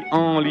et rit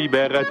en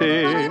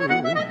liberté.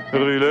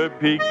 Rue le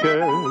Pic,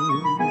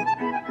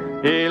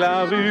 et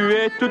la rue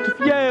est toute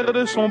fière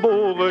de son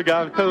beau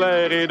regard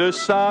clair et de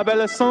sa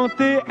belle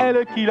santé,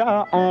 elle qui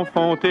l'a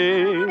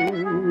enfanté.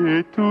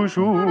 Et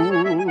toujours,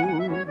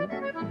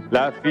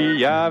 la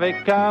fille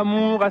avec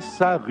amour à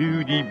sa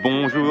rue dit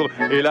bonjour,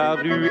 et la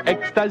rue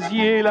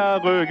extasiée la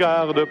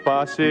regarde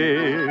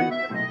passer.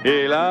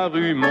 Et la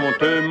rue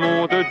monte,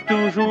 monte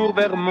toujours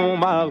vers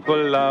Montmartre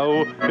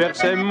là-haut, vers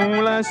ces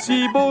moulins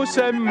si beaux,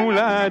 ces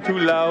moulins tout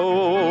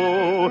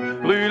là-haut.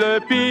 Rue le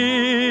Pic.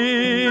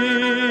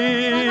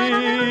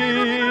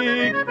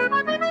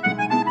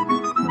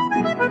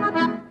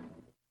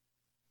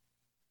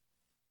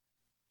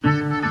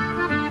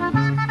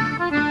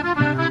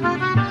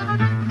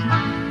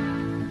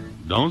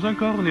 Dans un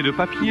cornet de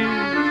papier,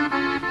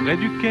 près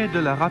du quai de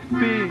la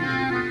Râpée,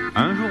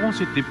 un jour on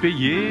s'était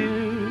payé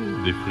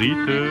des frites.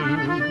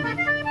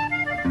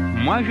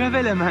 Moi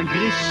j'avais la main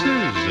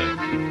graisseuse,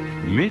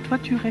 mais toi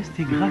tu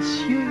restais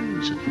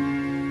gracieuse,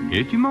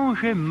 et tu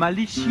mangeais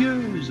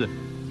malicieuse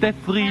tes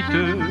frites.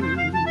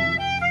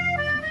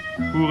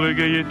 Pour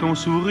égayer ton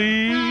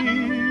sourire,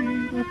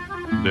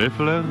 des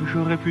fleurs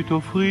j'aurais pu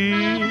t'offrir,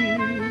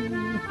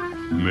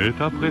 mais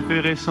t'as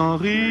préféré sans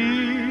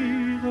rire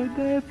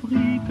des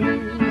frites.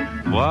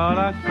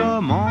 Voilà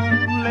comment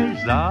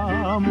les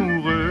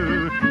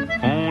amoureux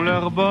font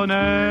leur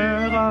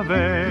bonheur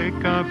avec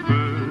un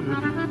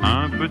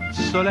peu de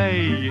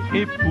soleil,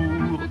 et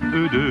pour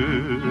eux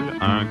deux,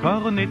 un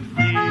cornet de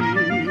frites.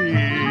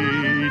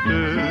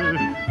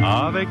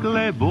 avec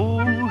les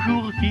beaux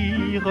jours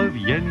qui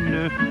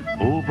reviennent.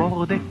 Au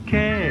bord des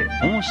quais,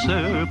 on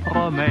se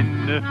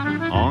promène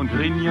en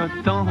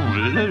grignotant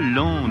le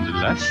long de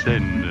la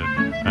Seine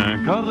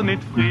un cornet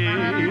de frites.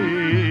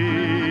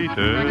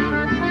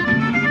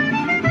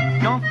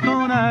 Quand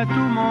on a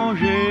tout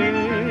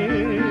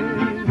mangé,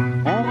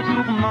 on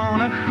retourne en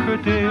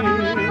acheter,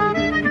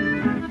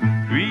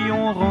 puis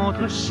on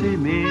rentre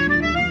s'aimer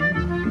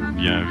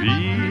bien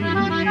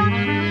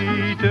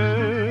vite.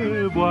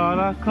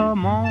 Voilà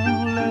comment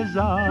les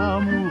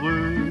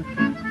amoureux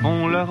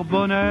font leur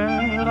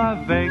bonheur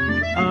avec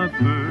un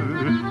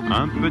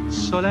peu de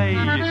soleil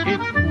et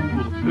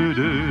pour eux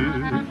deux,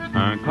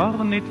 un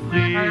cornet de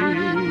frites.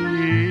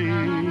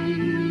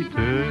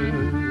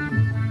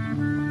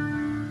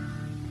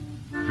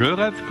 Je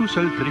rêve tout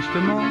seul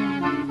tristement,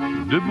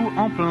 debout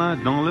en plein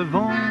dans le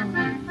vent,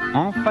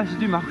 en face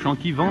du marchand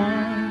qui vend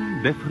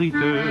des frites.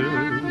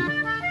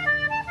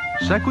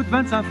 Ça coûte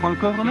 25 francs le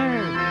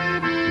cornet,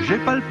 j'ai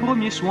pas le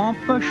premier sou en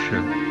poche,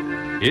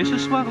 et ce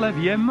soir la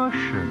vie est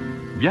moche,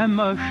 bien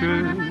moche.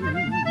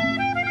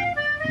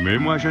 Mais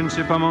moi je ne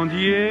sais pas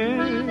mendier,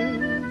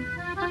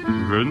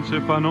 je ne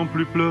sais pas non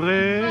plus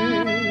pleurer.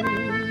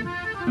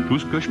 Tout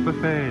ce que je peux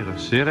faire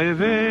c'est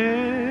rêver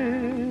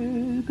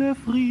des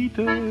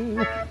frites,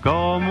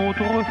 comme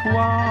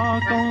autrefois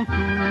quand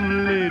tous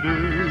les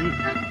deux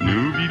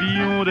nous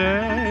vivions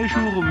des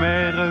jours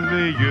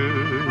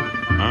merveilleux.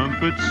 Un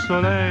peu de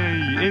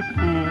soleil et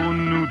pour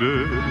nous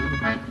deux,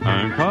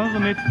 un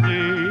cornet de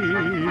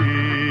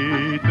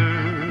frites.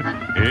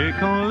 Et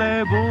quand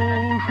les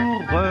beaux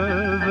jours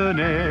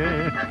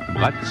revenaient,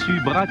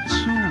 bras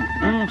dessous,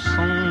 on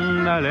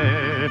s'en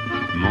allait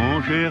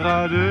manger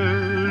à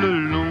deux le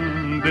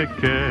long des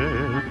quais,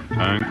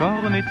 un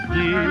cornet de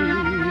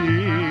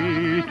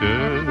frites.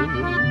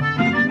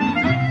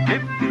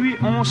 Et puis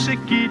on s'est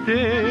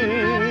quitté,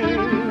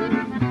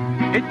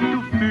 et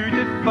tout fut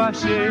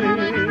effacé.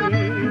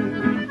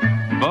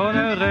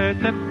 Bonheur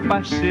était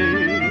passé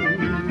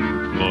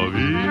trop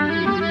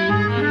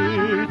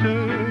vite.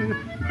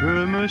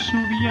 Je me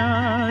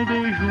souviens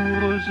des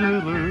jours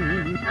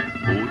heureux,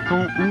 au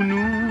temps où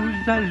nous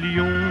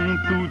allions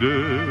tous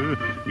deux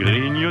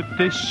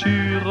grignoter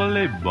sur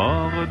les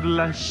bords de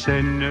la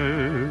Seine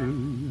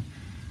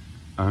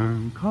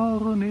un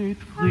cornet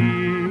de frites.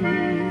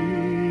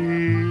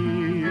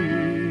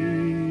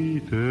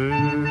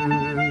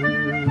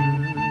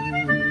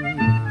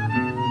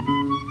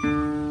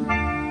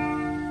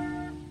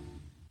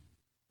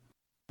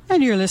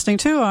 And you're listening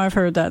to I've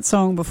Heard That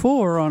Song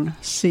Before on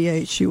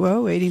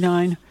CHUO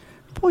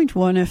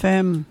 89.1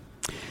 FM.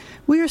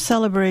 We are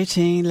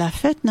celebrating La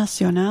Fête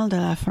Nationale de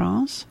la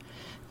France,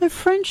 the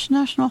French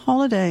national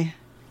holiday,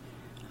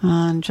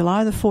 on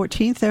July the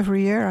 14th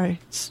every year.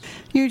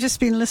 You've just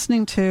been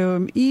listening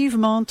to Yves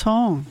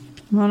Montand,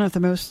 one of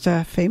the most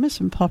famous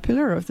and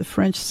popular of the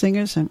French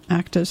singers and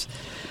actors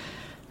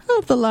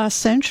of the last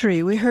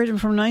century. We heard him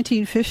from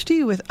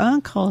 1950 with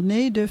Un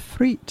Cornet de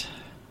Frites.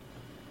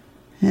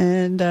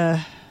 And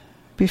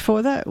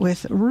before that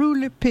with Rue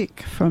Le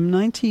Pic from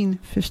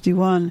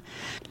 1951.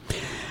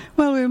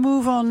 Well, we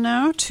move on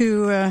now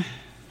to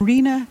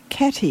Rina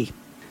Ketty.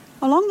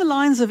 Along the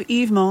lines of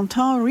Yves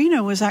Montand,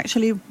 Rina was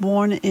actually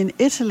born in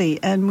Italy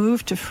and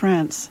moved to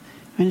France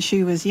when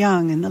she was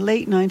young in the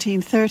late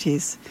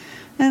 1930s.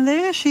 And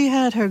there she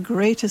had her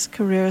greatest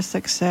career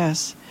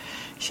success.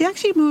 She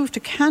actually moved to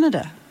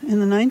Canada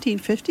in the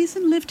 1950s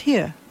and lived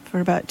here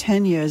for about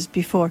 10 years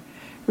before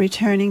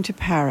returning to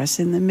Paris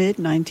in the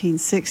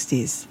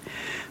mid-1960s.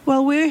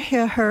 Well, we'll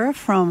hear her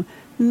from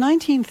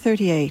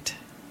 1938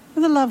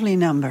 with a lovely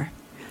number,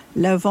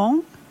 Le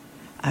vent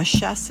a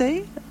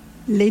chassé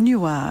les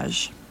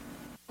nuages.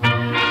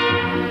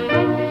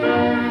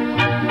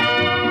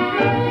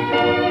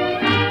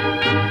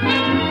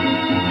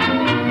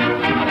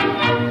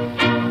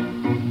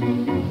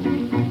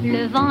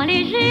 Le vent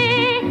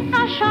léger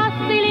a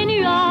chassé les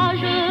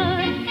nuages,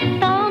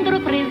 tendre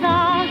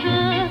présage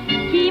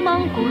qui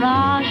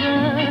m'encourage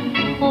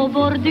au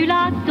bord du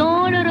lac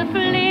dont le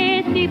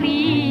reflet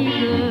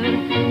s'irrige.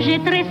 J'ai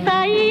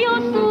tressailli au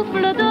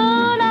souffle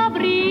de la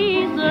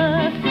brise,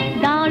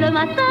 dans le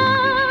matin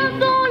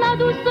dont la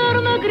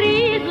douceur me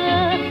grise.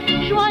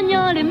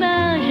 Joignant les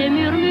mains, j'ai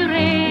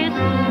murmuré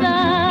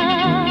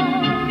soudain: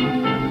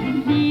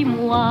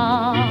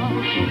 dis-moi,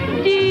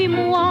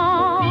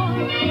 dis-moi,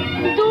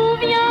 d'où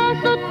vient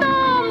ce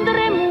tendre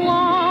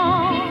émoi?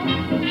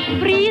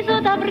 Brise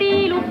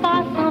d'avril ou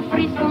passe un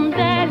frisson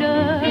d'aile,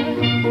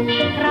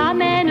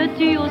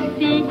 ramènes-tu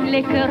aussi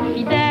les cœurs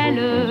fidèles?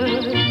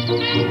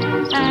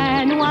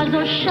 Un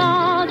oiseau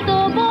chante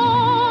au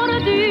bord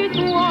du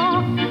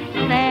toit,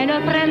 c'est le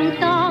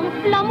printemps,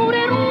 l'amour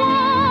est roi.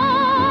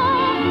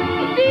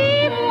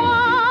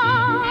 Dis-moi,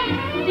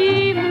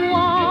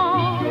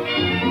 dis-moi,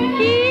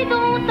 qui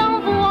donc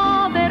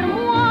t'envoie vers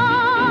moi?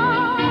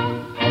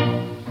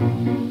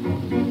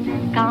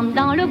 Quand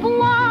dans le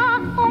bois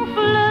on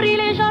fleurit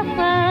les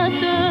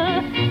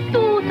jacinthes,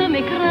 toutes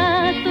mes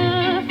craintes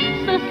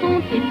se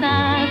sont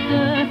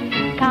éteintes,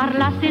 car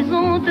la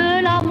saison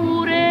de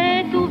l'amour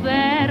est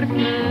ouverte.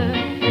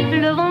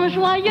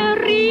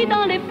 nuit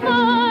dans les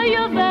feuilles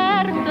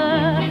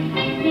vertes,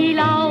 il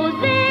a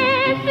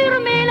osé sur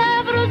mes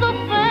lèvres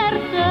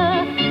offertes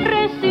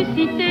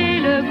ressusciter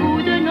le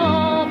goût de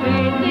nos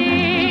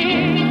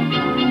baisers.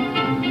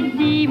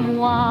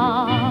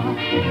 Dis-moi,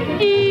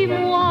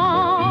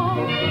 dis-moi,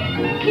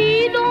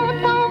 qui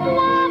donc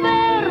t'envoie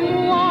vers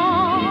moi,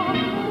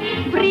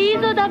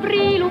 brise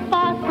d'avril ou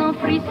passe un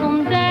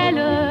frisson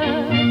d'aile,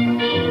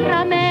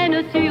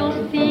 ramènes-tu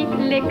aussi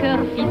les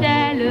cœurs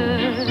fidèles?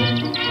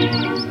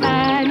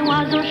 Un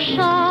oiseau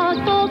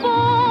chante au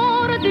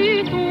bord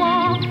du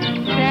toit,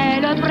 c'est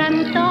le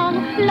printemps,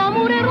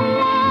 l'amour est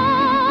roi.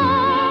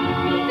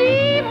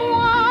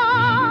 Dis-moi,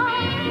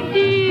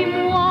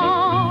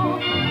 dis-moi,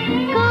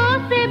 que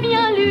c'est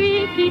bien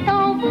lui qui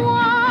t'envoie.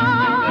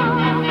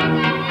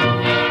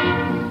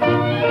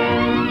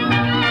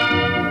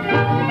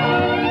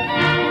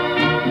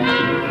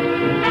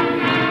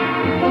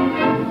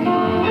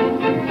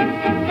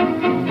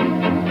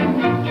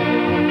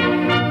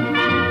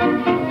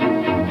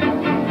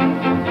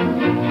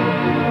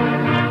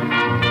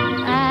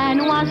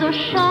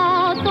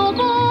 Chante au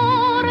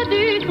bord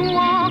du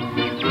toit,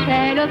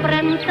 c'est le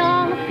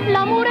printemps,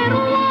 l'amour est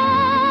roi.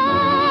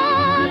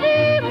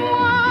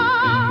 Dis-moi,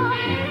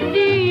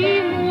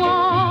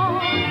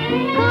 dis-moi,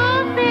 que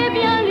c'est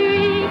bien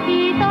lui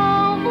qui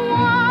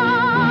t'envoie.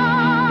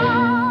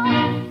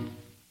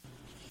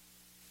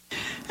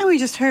 And we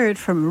just heard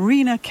from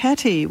Rena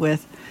Ketty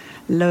with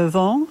Le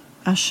Vent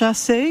a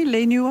chassé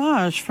les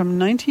nuages from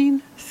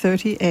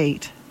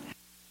 1938.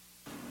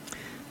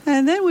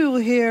 And then we will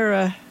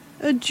hear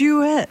a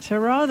duet, a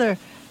rather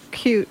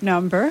cute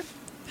number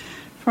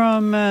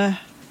from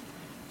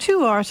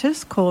two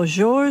artists called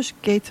Georges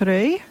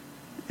Guétret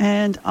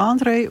and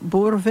André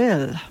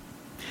Bourvil.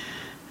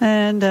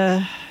 And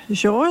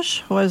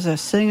Georges was a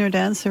singer,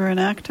 dancer, and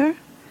actor.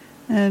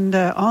 And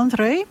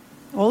André,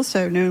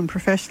 also known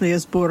professionally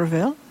as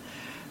Bourvil,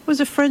 was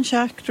a French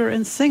actor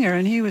and singer,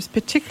 and he was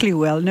particularly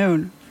well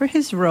known for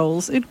his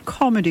roles in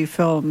comedy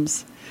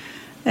films.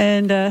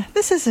 And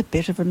this is a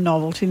bit of a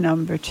novelty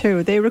number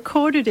too. They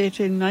recorded it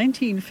in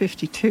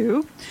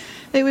 1952.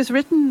 It was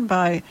written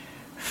by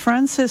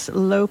Francis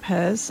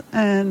Lopez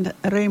and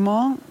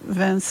Raymond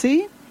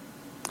Vinci.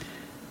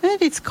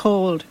 And it's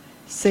called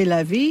C'est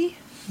la vie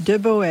de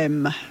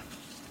Bohème.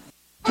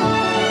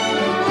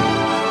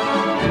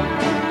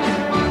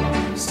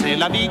 C'est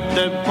la vie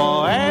de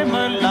Bohème,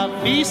 la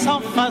vie sans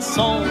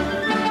façon,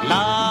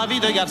 la vie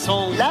de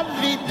garçon, la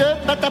vie de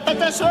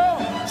patapatachon.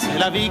 C'est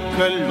la vie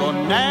que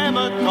l'on aime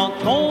quand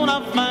on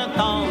a 20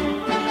 ans,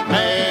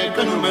 mais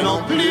que nous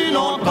menons plus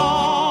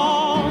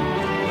longtemps.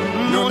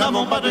 Nous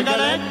n'avons pas de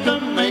galettes,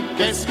 mais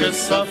qu'est-ce que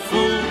ça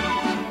fout?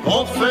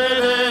 On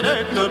fait des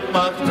dettes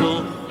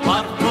partout,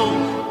 partout,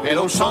 et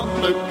l'on chante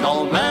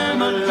quand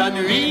même la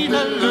nuit et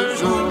le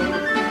jour.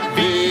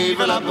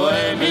 Vive la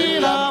bohème et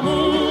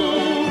l'amour.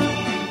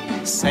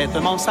 Cette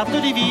mansarde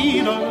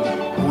divine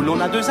où l'on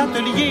a 2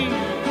 ateliers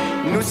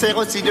nous sert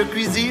aussi de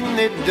cuisine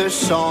et de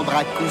chambre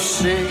à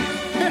coucher.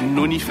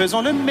 Nous n'y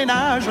faisons le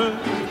ménage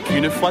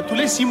qu'une fois tous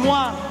les 6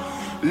 mois.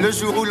 Le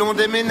jour où l'on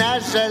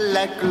déménage à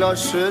la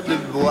cloche de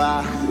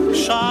bois.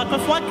 Chaque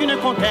fois qu'une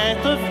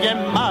conquête vient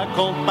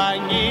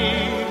m'accompagner,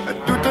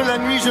 toute la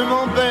nuit je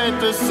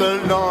m'embête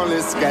seul dans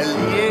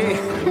l'escalier.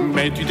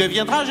 Mais tu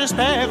deviendras,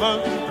 j'espère,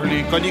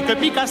 plus connu que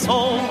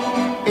Picasso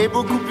et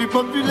beaucoup plus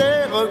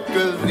populaire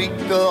que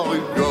Victor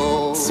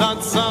Hugo.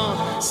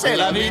 C'est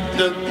la vie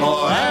de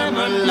Bohème,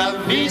 la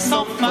vie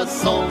sans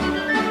façon,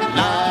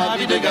 la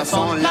vie de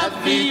garçon, la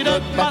vie de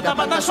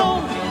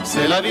patapatachon.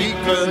 C'est la vie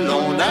que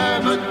l'on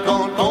aime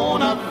quand on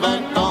a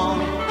 20 ans,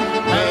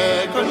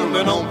 mais que nous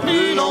menons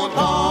plus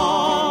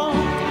longtemps.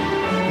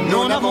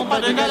 Nous n'avons pas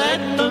de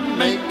galettes,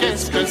 mais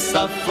qu'est-ce que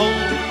ça fout?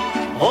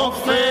 On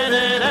fait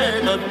des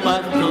lettres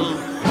partout,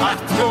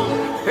 partout,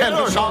 et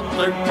l'on chante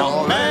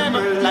quand même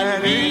la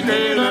nuit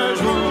et le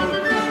jour.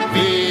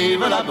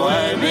 Vive la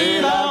bohème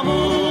et l'amour.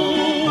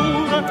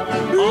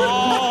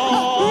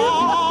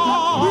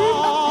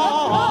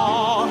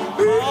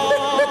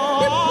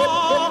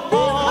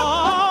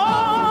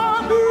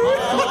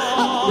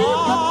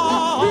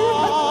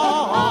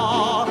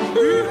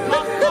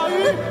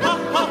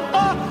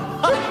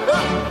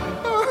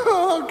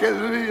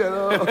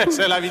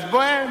 C'est la vie de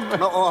bohème.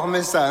 Non, on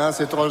remet ça, hein,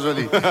 c'est trop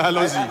joli.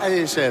 Allons-y.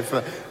 Allez, chef.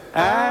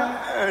 1,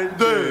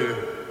 2.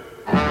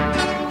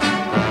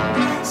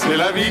 C'est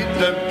la vie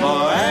de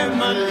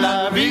bohème,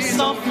 la vie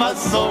sans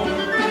façon,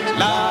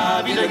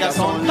 la vie de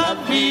garçon, la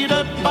vie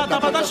de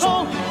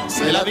patapatachon.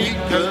 C'est la vie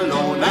que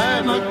l'on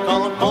aime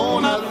quand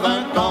on a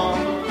 20 ans,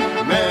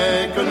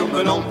 mais que nous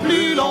menons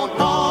plus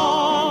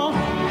longtemps.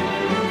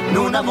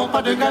 Nous n'avons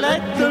pas de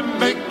galettes,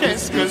 mais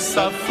qu'est-ce que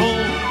ça fout?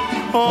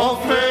 On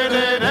fait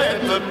des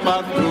dettes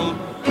partout,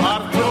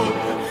 partout,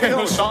 et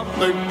on chante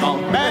quand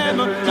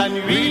même la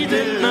nuit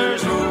et le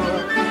jour.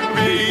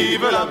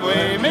 Vive la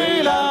bohème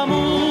et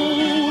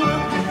l'amour.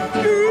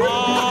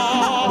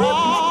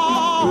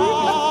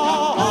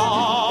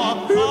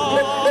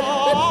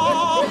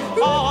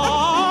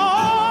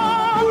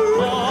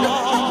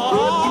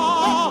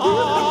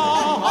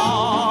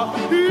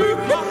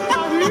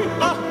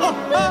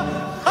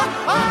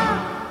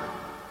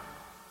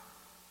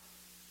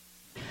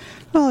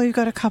 Well, we've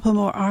got a couple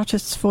more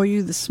artists for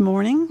you this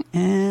morning,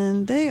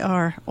 and they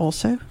are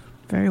also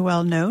very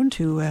well known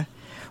to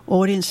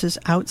audiences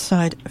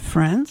outside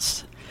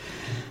France.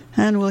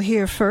 And we'll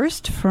hear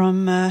first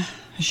from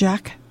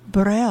Jacques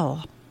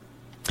Brel.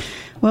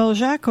 Well,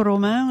 Jacques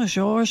Romain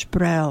Georges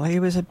Brel, he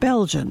was a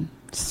Belgian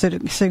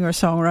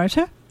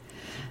singer-songwriter,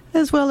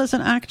 as well as an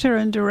actor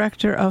and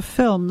director of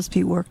films.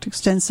 He worked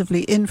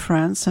extensively in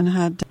France and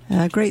had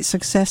great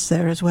success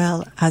there as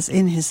well as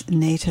in his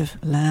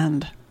native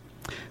land.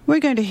 We're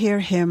going to hear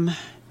him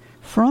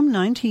from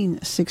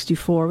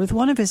 1964 with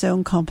one of his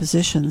own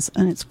compositions,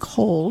 and it's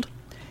called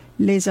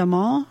Les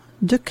Amants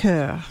de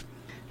Cœur.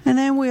 And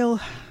then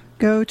we'll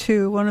go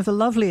to one of the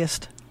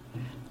loveliest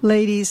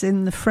ladies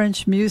in the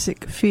French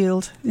music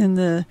field in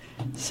the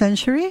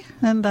century,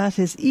 and that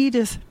is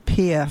Edith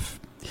Piaf.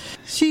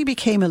 She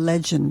became a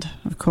legend,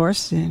 of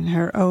course, in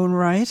her own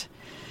right.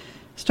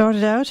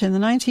 Started out in the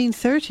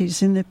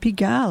 1930s in the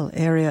Pigalle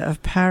area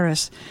of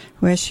Paris,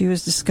 where she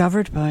was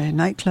discovered by a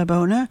nightclub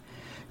owner,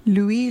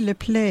 Louis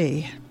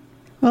Leplay.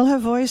 Well, her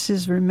voice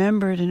is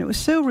remembered, and it was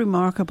so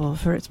remarkable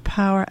for its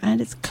power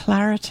and its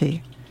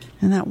clarity,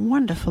 and that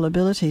wonderful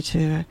ability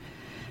to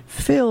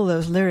fill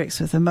those lyrics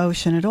with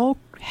emotion. It all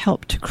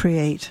helped to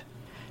create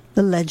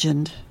the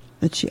legend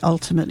that she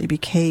ultimately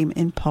became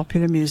in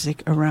popular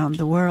music around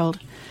the world.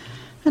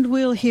 And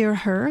we'll hear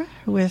her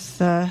with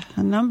a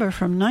number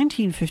from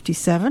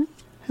 1957,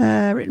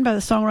 written by the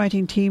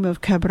songwriting team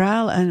of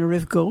Cabral and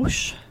Rive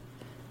Gauche,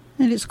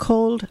 and it's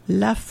called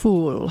La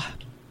Foule.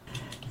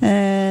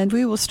 And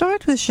we will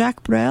start with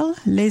Jacques Brel,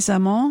 Les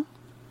Amants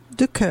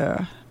de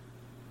Cœur.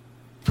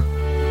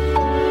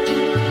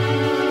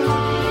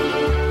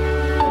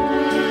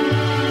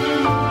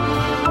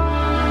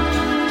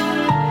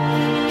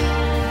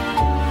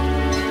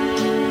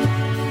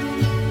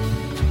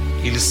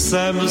 Ils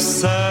s'aiment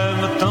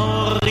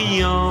en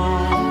riant.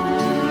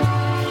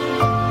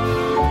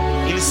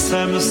 Ils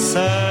s'aiment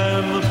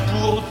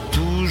pour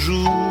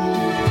toujours.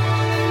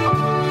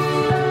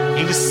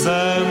 Ils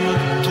s'aiment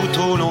tout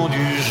au long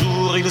du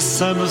jour. Ils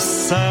s'aiment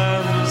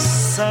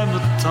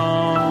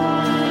tant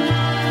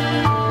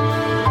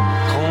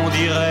qu'on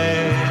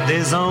dirait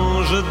des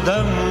anges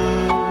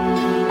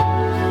d'amour,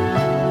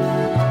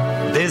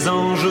 des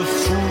anges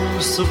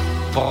fous se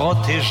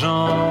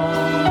protégeant.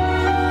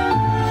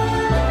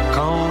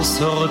 Quand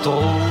se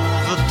retrouvent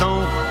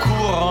en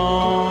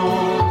courant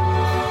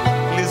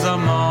les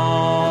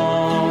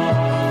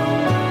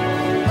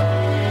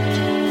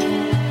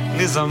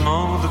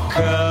amants de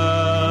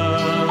cœur,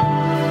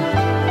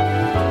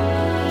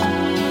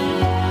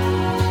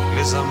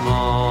 les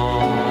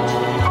amants.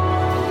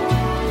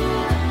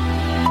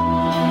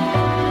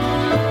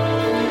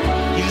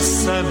 Ils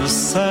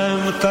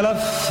s'aiment à la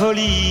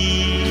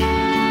folie,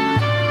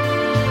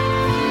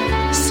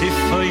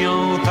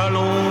 s'effeuillant à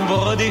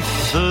l'ombre des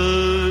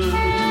feux,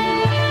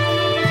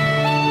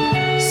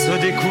 se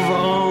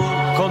découvrant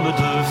comme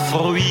deux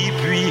fruits,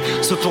 puis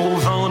se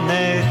trouvant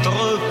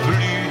n'être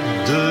plus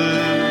deux,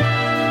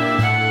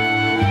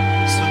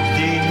 se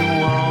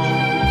dénouant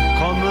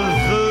comme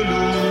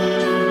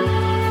velours,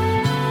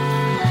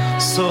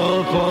 se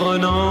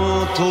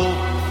reprenant au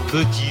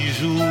petit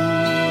jour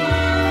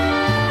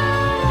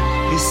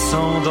et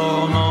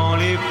s'endormant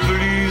les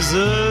plus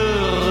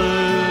heureux.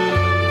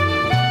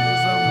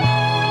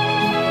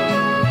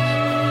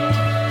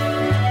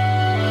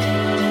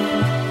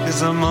 Les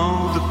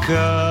amants de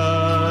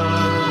cœur,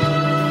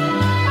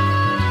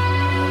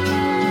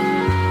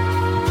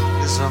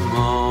 les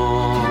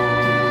amants.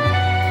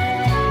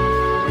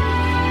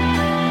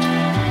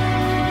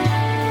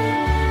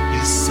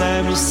 Ils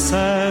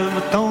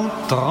s'aiment en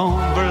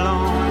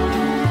tremblant,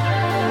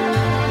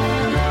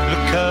 le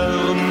cœur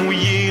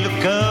mouillé, le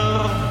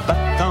cœur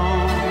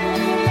battant.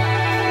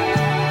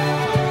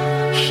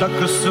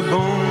 Chaque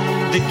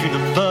seconde est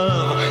une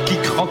peur qui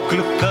croque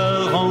le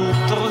cœur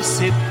entre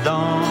ses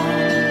dents.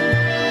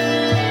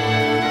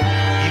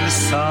 Ils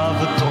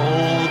savent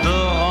trop de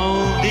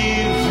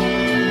rendez-vous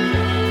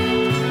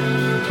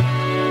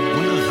où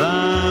ne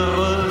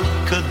vinrent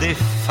que des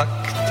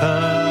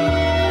facteurs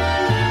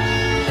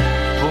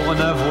pour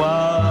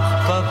n'avoir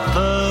pas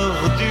peur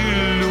du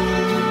loup.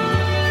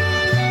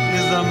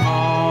 Les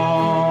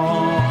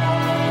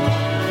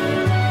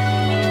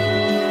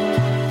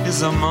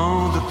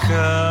amants de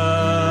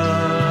cœur,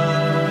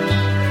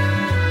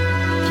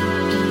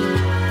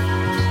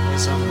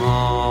 les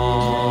amants.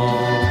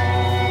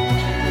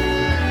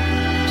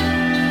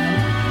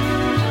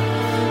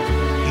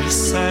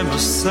 Ils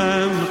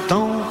s'aiment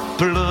en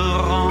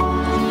pleurant,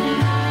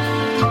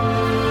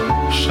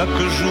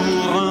 chaque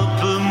jour un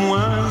peu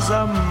moins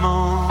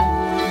amants.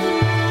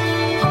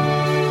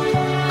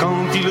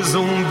 Quand ils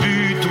ont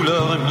bu, tout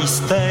leur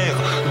mystère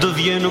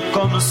deviennent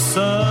comme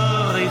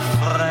sœurs et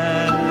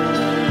frères,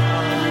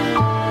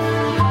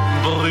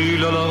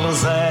 brûlent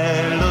leurs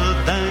ailes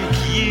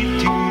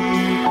d'inquiétude,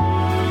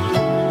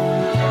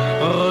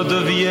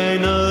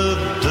 redeviennent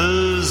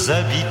deux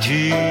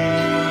habitudes.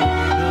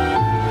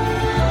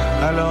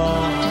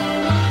 Alors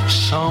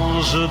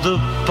change de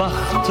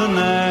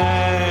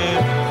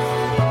partenaire,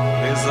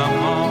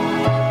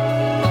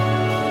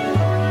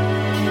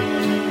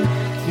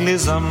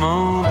 les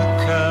amants de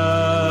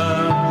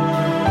cœur.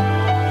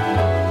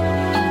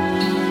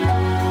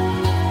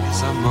 Les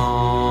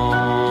amants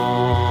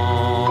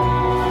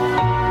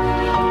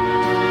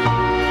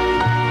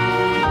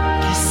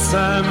qui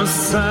s'aiment,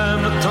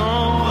 s'aiment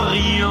en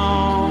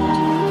riant,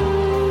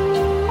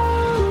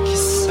 qui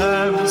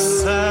s'aiment,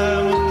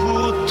 s'aiment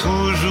pour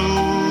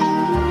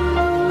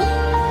toujours,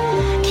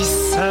 qui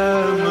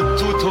s'aiment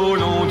tout au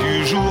long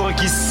du jour,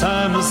 qui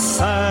s'aiment,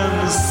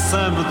 s'aiment,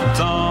 s'aiment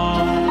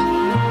tant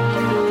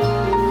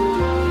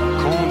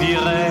qu'on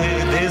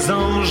dirait des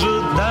anges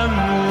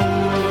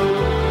d'amour,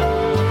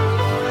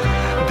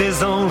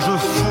 des anges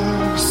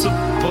fous se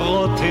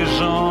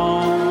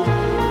protégeant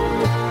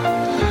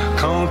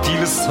quand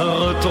ils se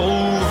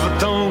retrouvent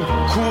en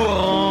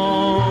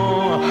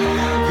courant.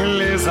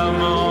 Les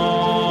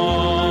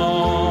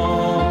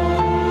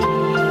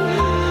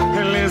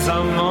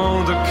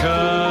amants de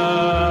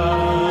cœur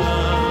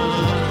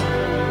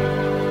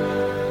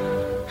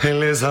et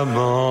les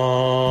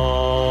amants.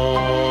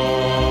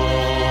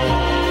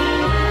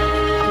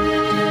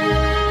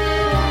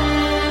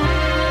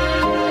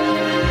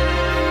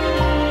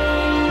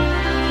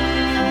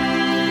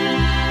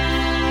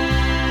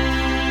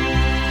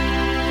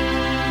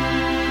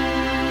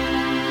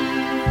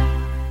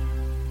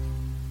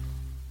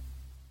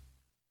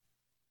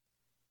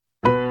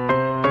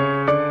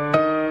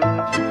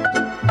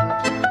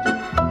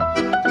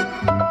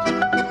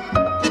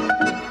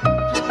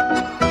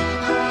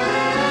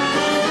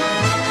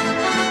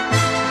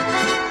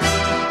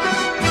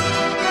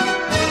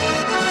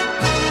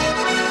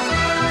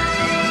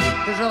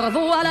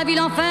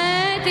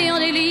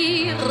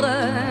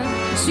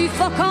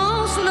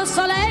 Suffoquant sous le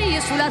soleil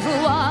et sous la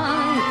joie,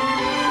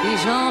 et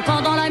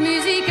j'entends dans la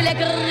musique les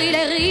cris,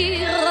 les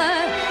rires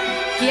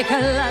qui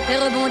éclatent et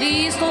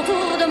rebondissent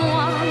autour de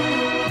moi.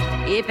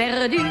 Et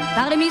perdu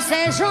parmi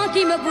ces gens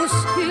qui me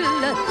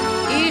bousculent,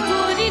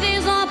 étourdi,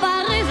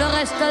 désemparé, je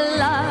reste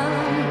là.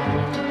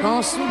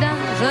 Quand soudain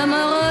je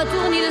me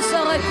retourne, il se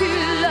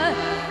recule,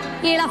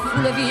 et la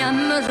foule vient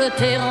me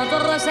jeter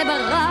entre ses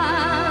bras.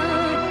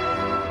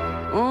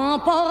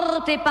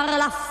 Emporté par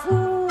la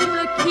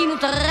foule qui nous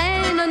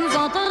traîne, nous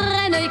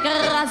entraîne,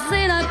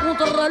 écrasés l'un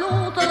contre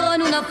l'autre,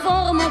 nous ne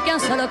formons qu'un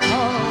seul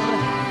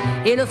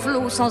corps. Et le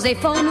flot sans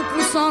effort nous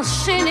pousse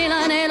enchaîner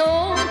l'un et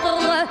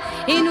l'autre,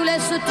 et nous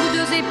laisse tous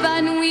deux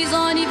épanouis,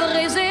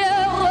 enivrés et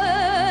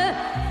heureux.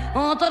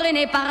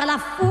 Entraînés par la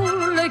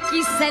foule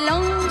qui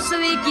s'élance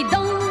et qui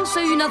danse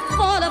une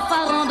folle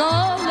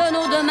farandole,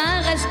 nos deux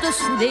mains restent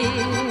soudées,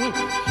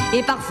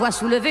 et parfois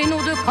soulevés,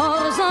 nos deux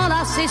corps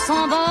enlacés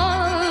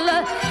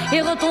s'envolent,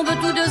 et retombent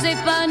tous deux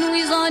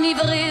épanouis,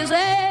 enivrés et heureux.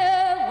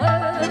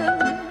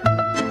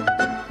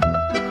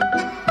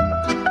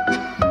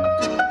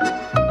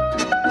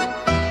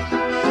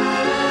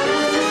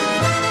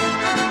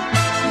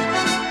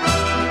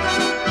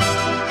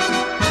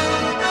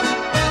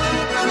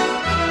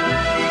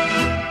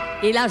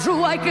 Et la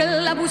joie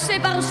qu'elle a poussée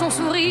par son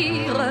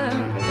sourire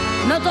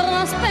me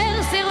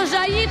transperce et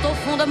rejaillit au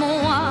fond de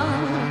moi.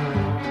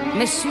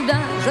 Mais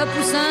soudain je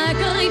pousse un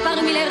cri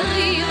parmi les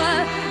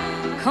rires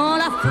quand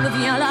la foule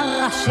vient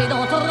l'arracher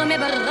d'entre mes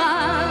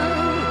bras.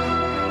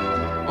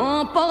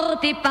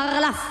 Emportés par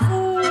la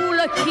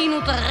foule qui nous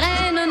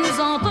traîne, nous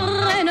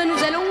entraîne,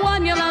 nous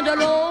éloigne l'un de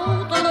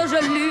l'autre, je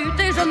lutte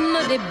et je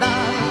me débat.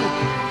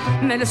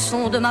 Mais le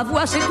son de ma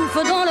voix s'étouffe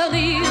dans le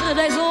rire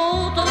des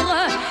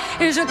autres,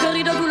 et je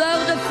crie de douleur,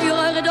 de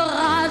fureur et de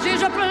rage, et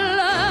je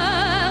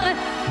pleure.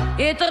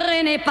 Et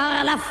traîné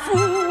par la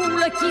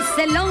foule qui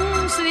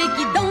s'élance et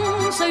qui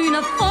danse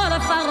une folle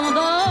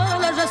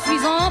farandole, je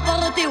suis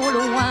emporté au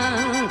loin,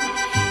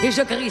 et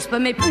je crispe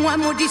mes poings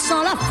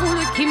maudissant la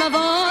foule qui me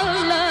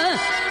vole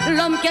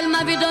l'homme qu'elle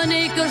m'avait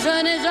donné, que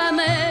je n'ai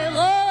jamais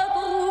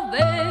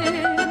retrouvé.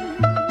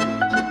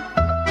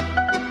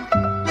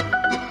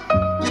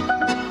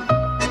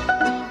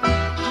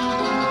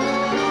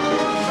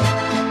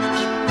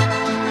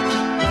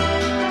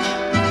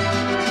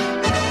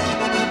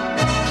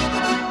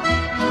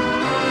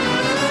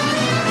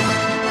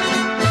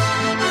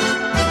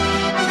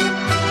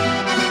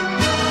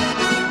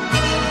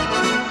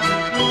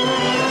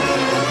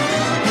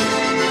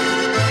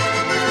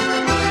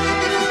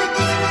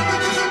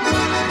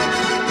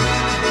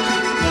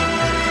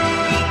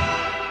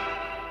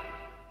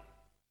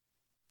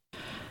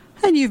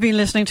 You've been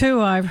listening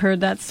to, I've heard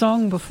that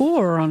song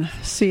before on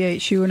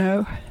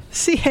CHUO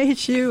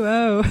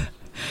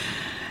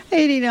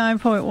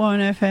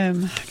 89.1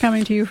 FM,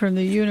 coming to you from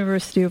the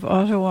University of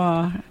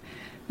Ottawa.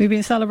 We've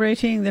been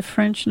celebrating the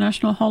French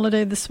national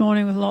holiday this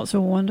morning with lots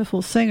of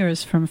wonderful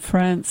singers from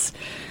France,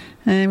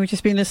 and we've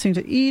just been listening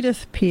to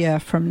Edith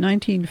Piaf from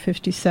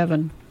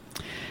 1957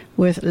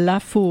 with La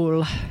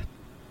Foule.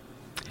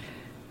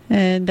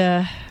 And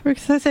as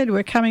I said,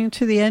 we're coming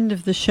to the end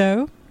of the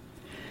show.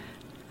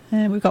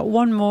 And we've got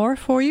one more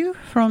for you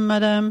from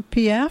Madame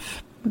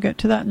Piaf. We'll get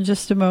to that in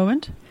just a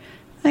moment.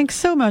 Thanks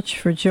so much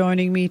for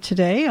joining me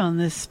today on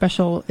this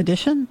special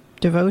edition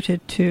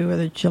devoted to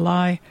the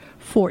July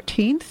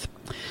 14th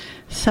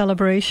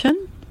celebration.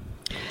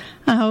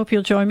 I hope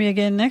you'll join me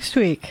again next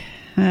week.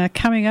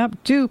 Coming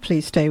up, do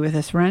please stay with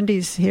us.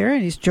 Randy's here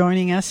and he's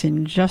joining us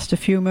in just a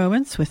few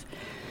moments with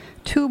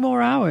 2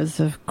 more hours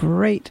of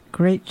great,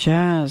 great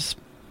jazz.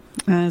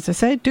 As I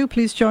said, do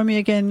please join me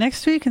again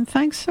next week, and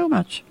thanks so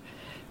much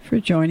for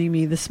joining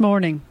me this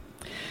morning.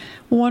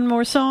 One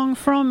more song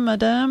from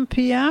Madame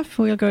Piaf.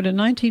 We'll go to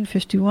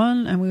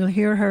 1951 and we'll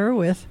hear her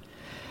with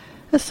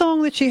a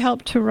song that she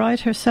helped to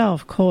write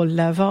herself called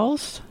La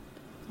Valse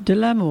de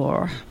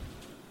l'Amour.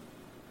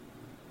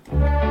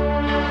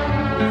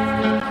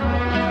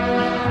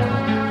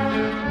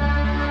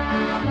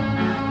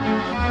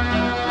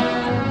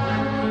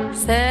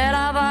 C'est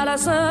la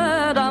valse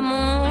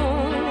d'amour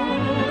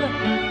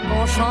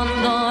qu'on chante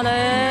dans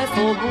les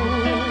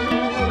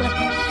faubourgs.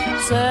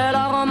 C'est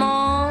la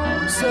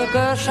romance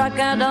que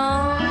chacun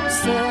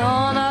danse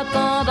en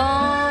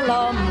attendant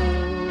l'amour.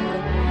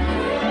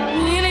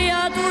 Il y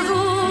a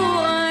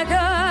toujours un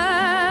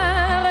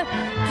cœur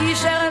qui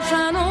cherche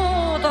un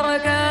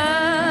autre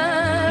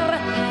cœur.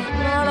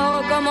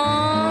 Alors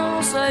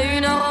commence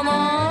une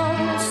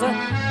romance,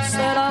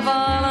 c'est la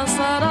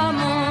valse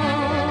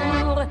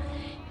d'amour.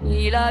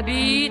 Il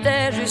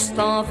habitait juste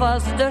en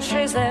face de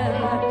chez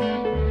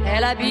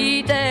elle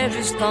habitait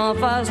juste en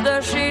face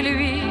de chez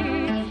lui.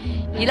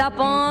 Il a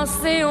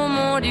pensé, oh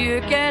mon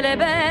Dieu, qu'elle est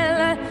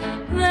belle.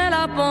 Elle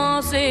a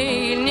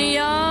pensé, il n'y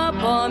a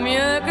pas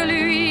mieux que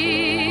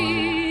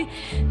lui.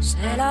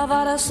 C'est la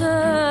valse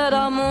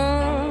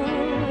d'amour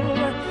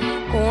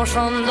qu'on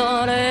chante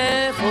dans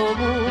les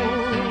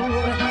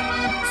faubourgs.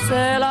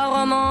 C'est la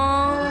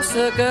romance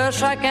que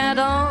chacun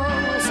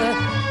danse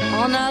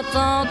en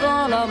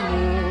attendant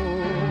l'amour.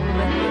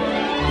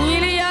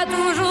 Il y a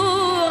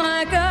toujours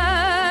un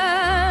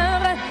cœur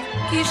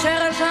qui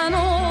cherche un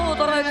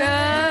autre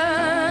cœur.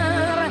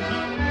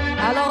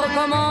 Alors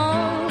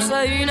commence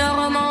une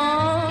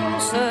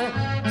romance,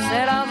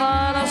 c'est la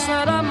valse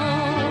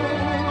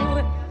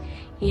d'amour.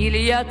 Il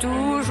y a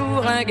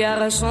toujours un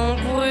garçon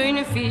pour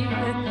une fille,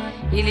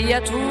 il y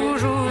a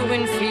toujours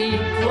une fille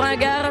pour un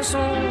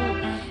garçon.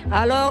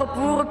 Alors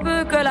pour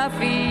peu que la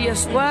fille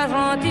soit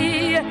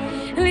gentille,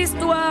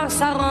 l'histoire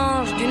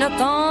s'arrange d'une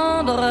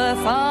tendre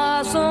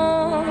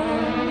façon.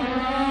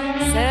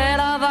 C'est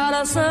la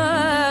valse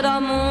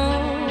d'amour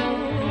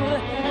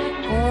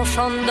qu'on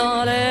chante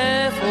dans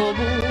les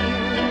faubourgs.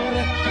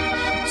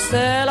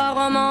 C'est la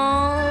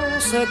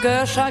romance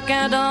que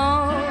chacun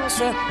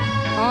danse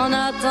en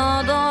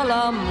attendant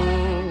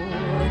l'amour.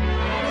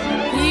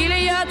 Il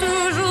y a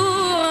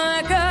toujours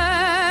un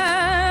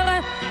cœur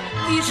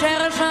qui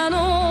cherche un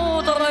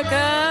autre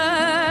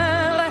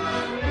cœur.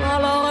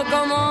 Alors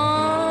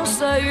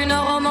commence une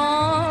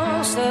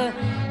romance,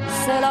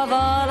 c'est la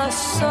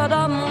valse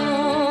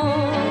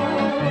d'amour.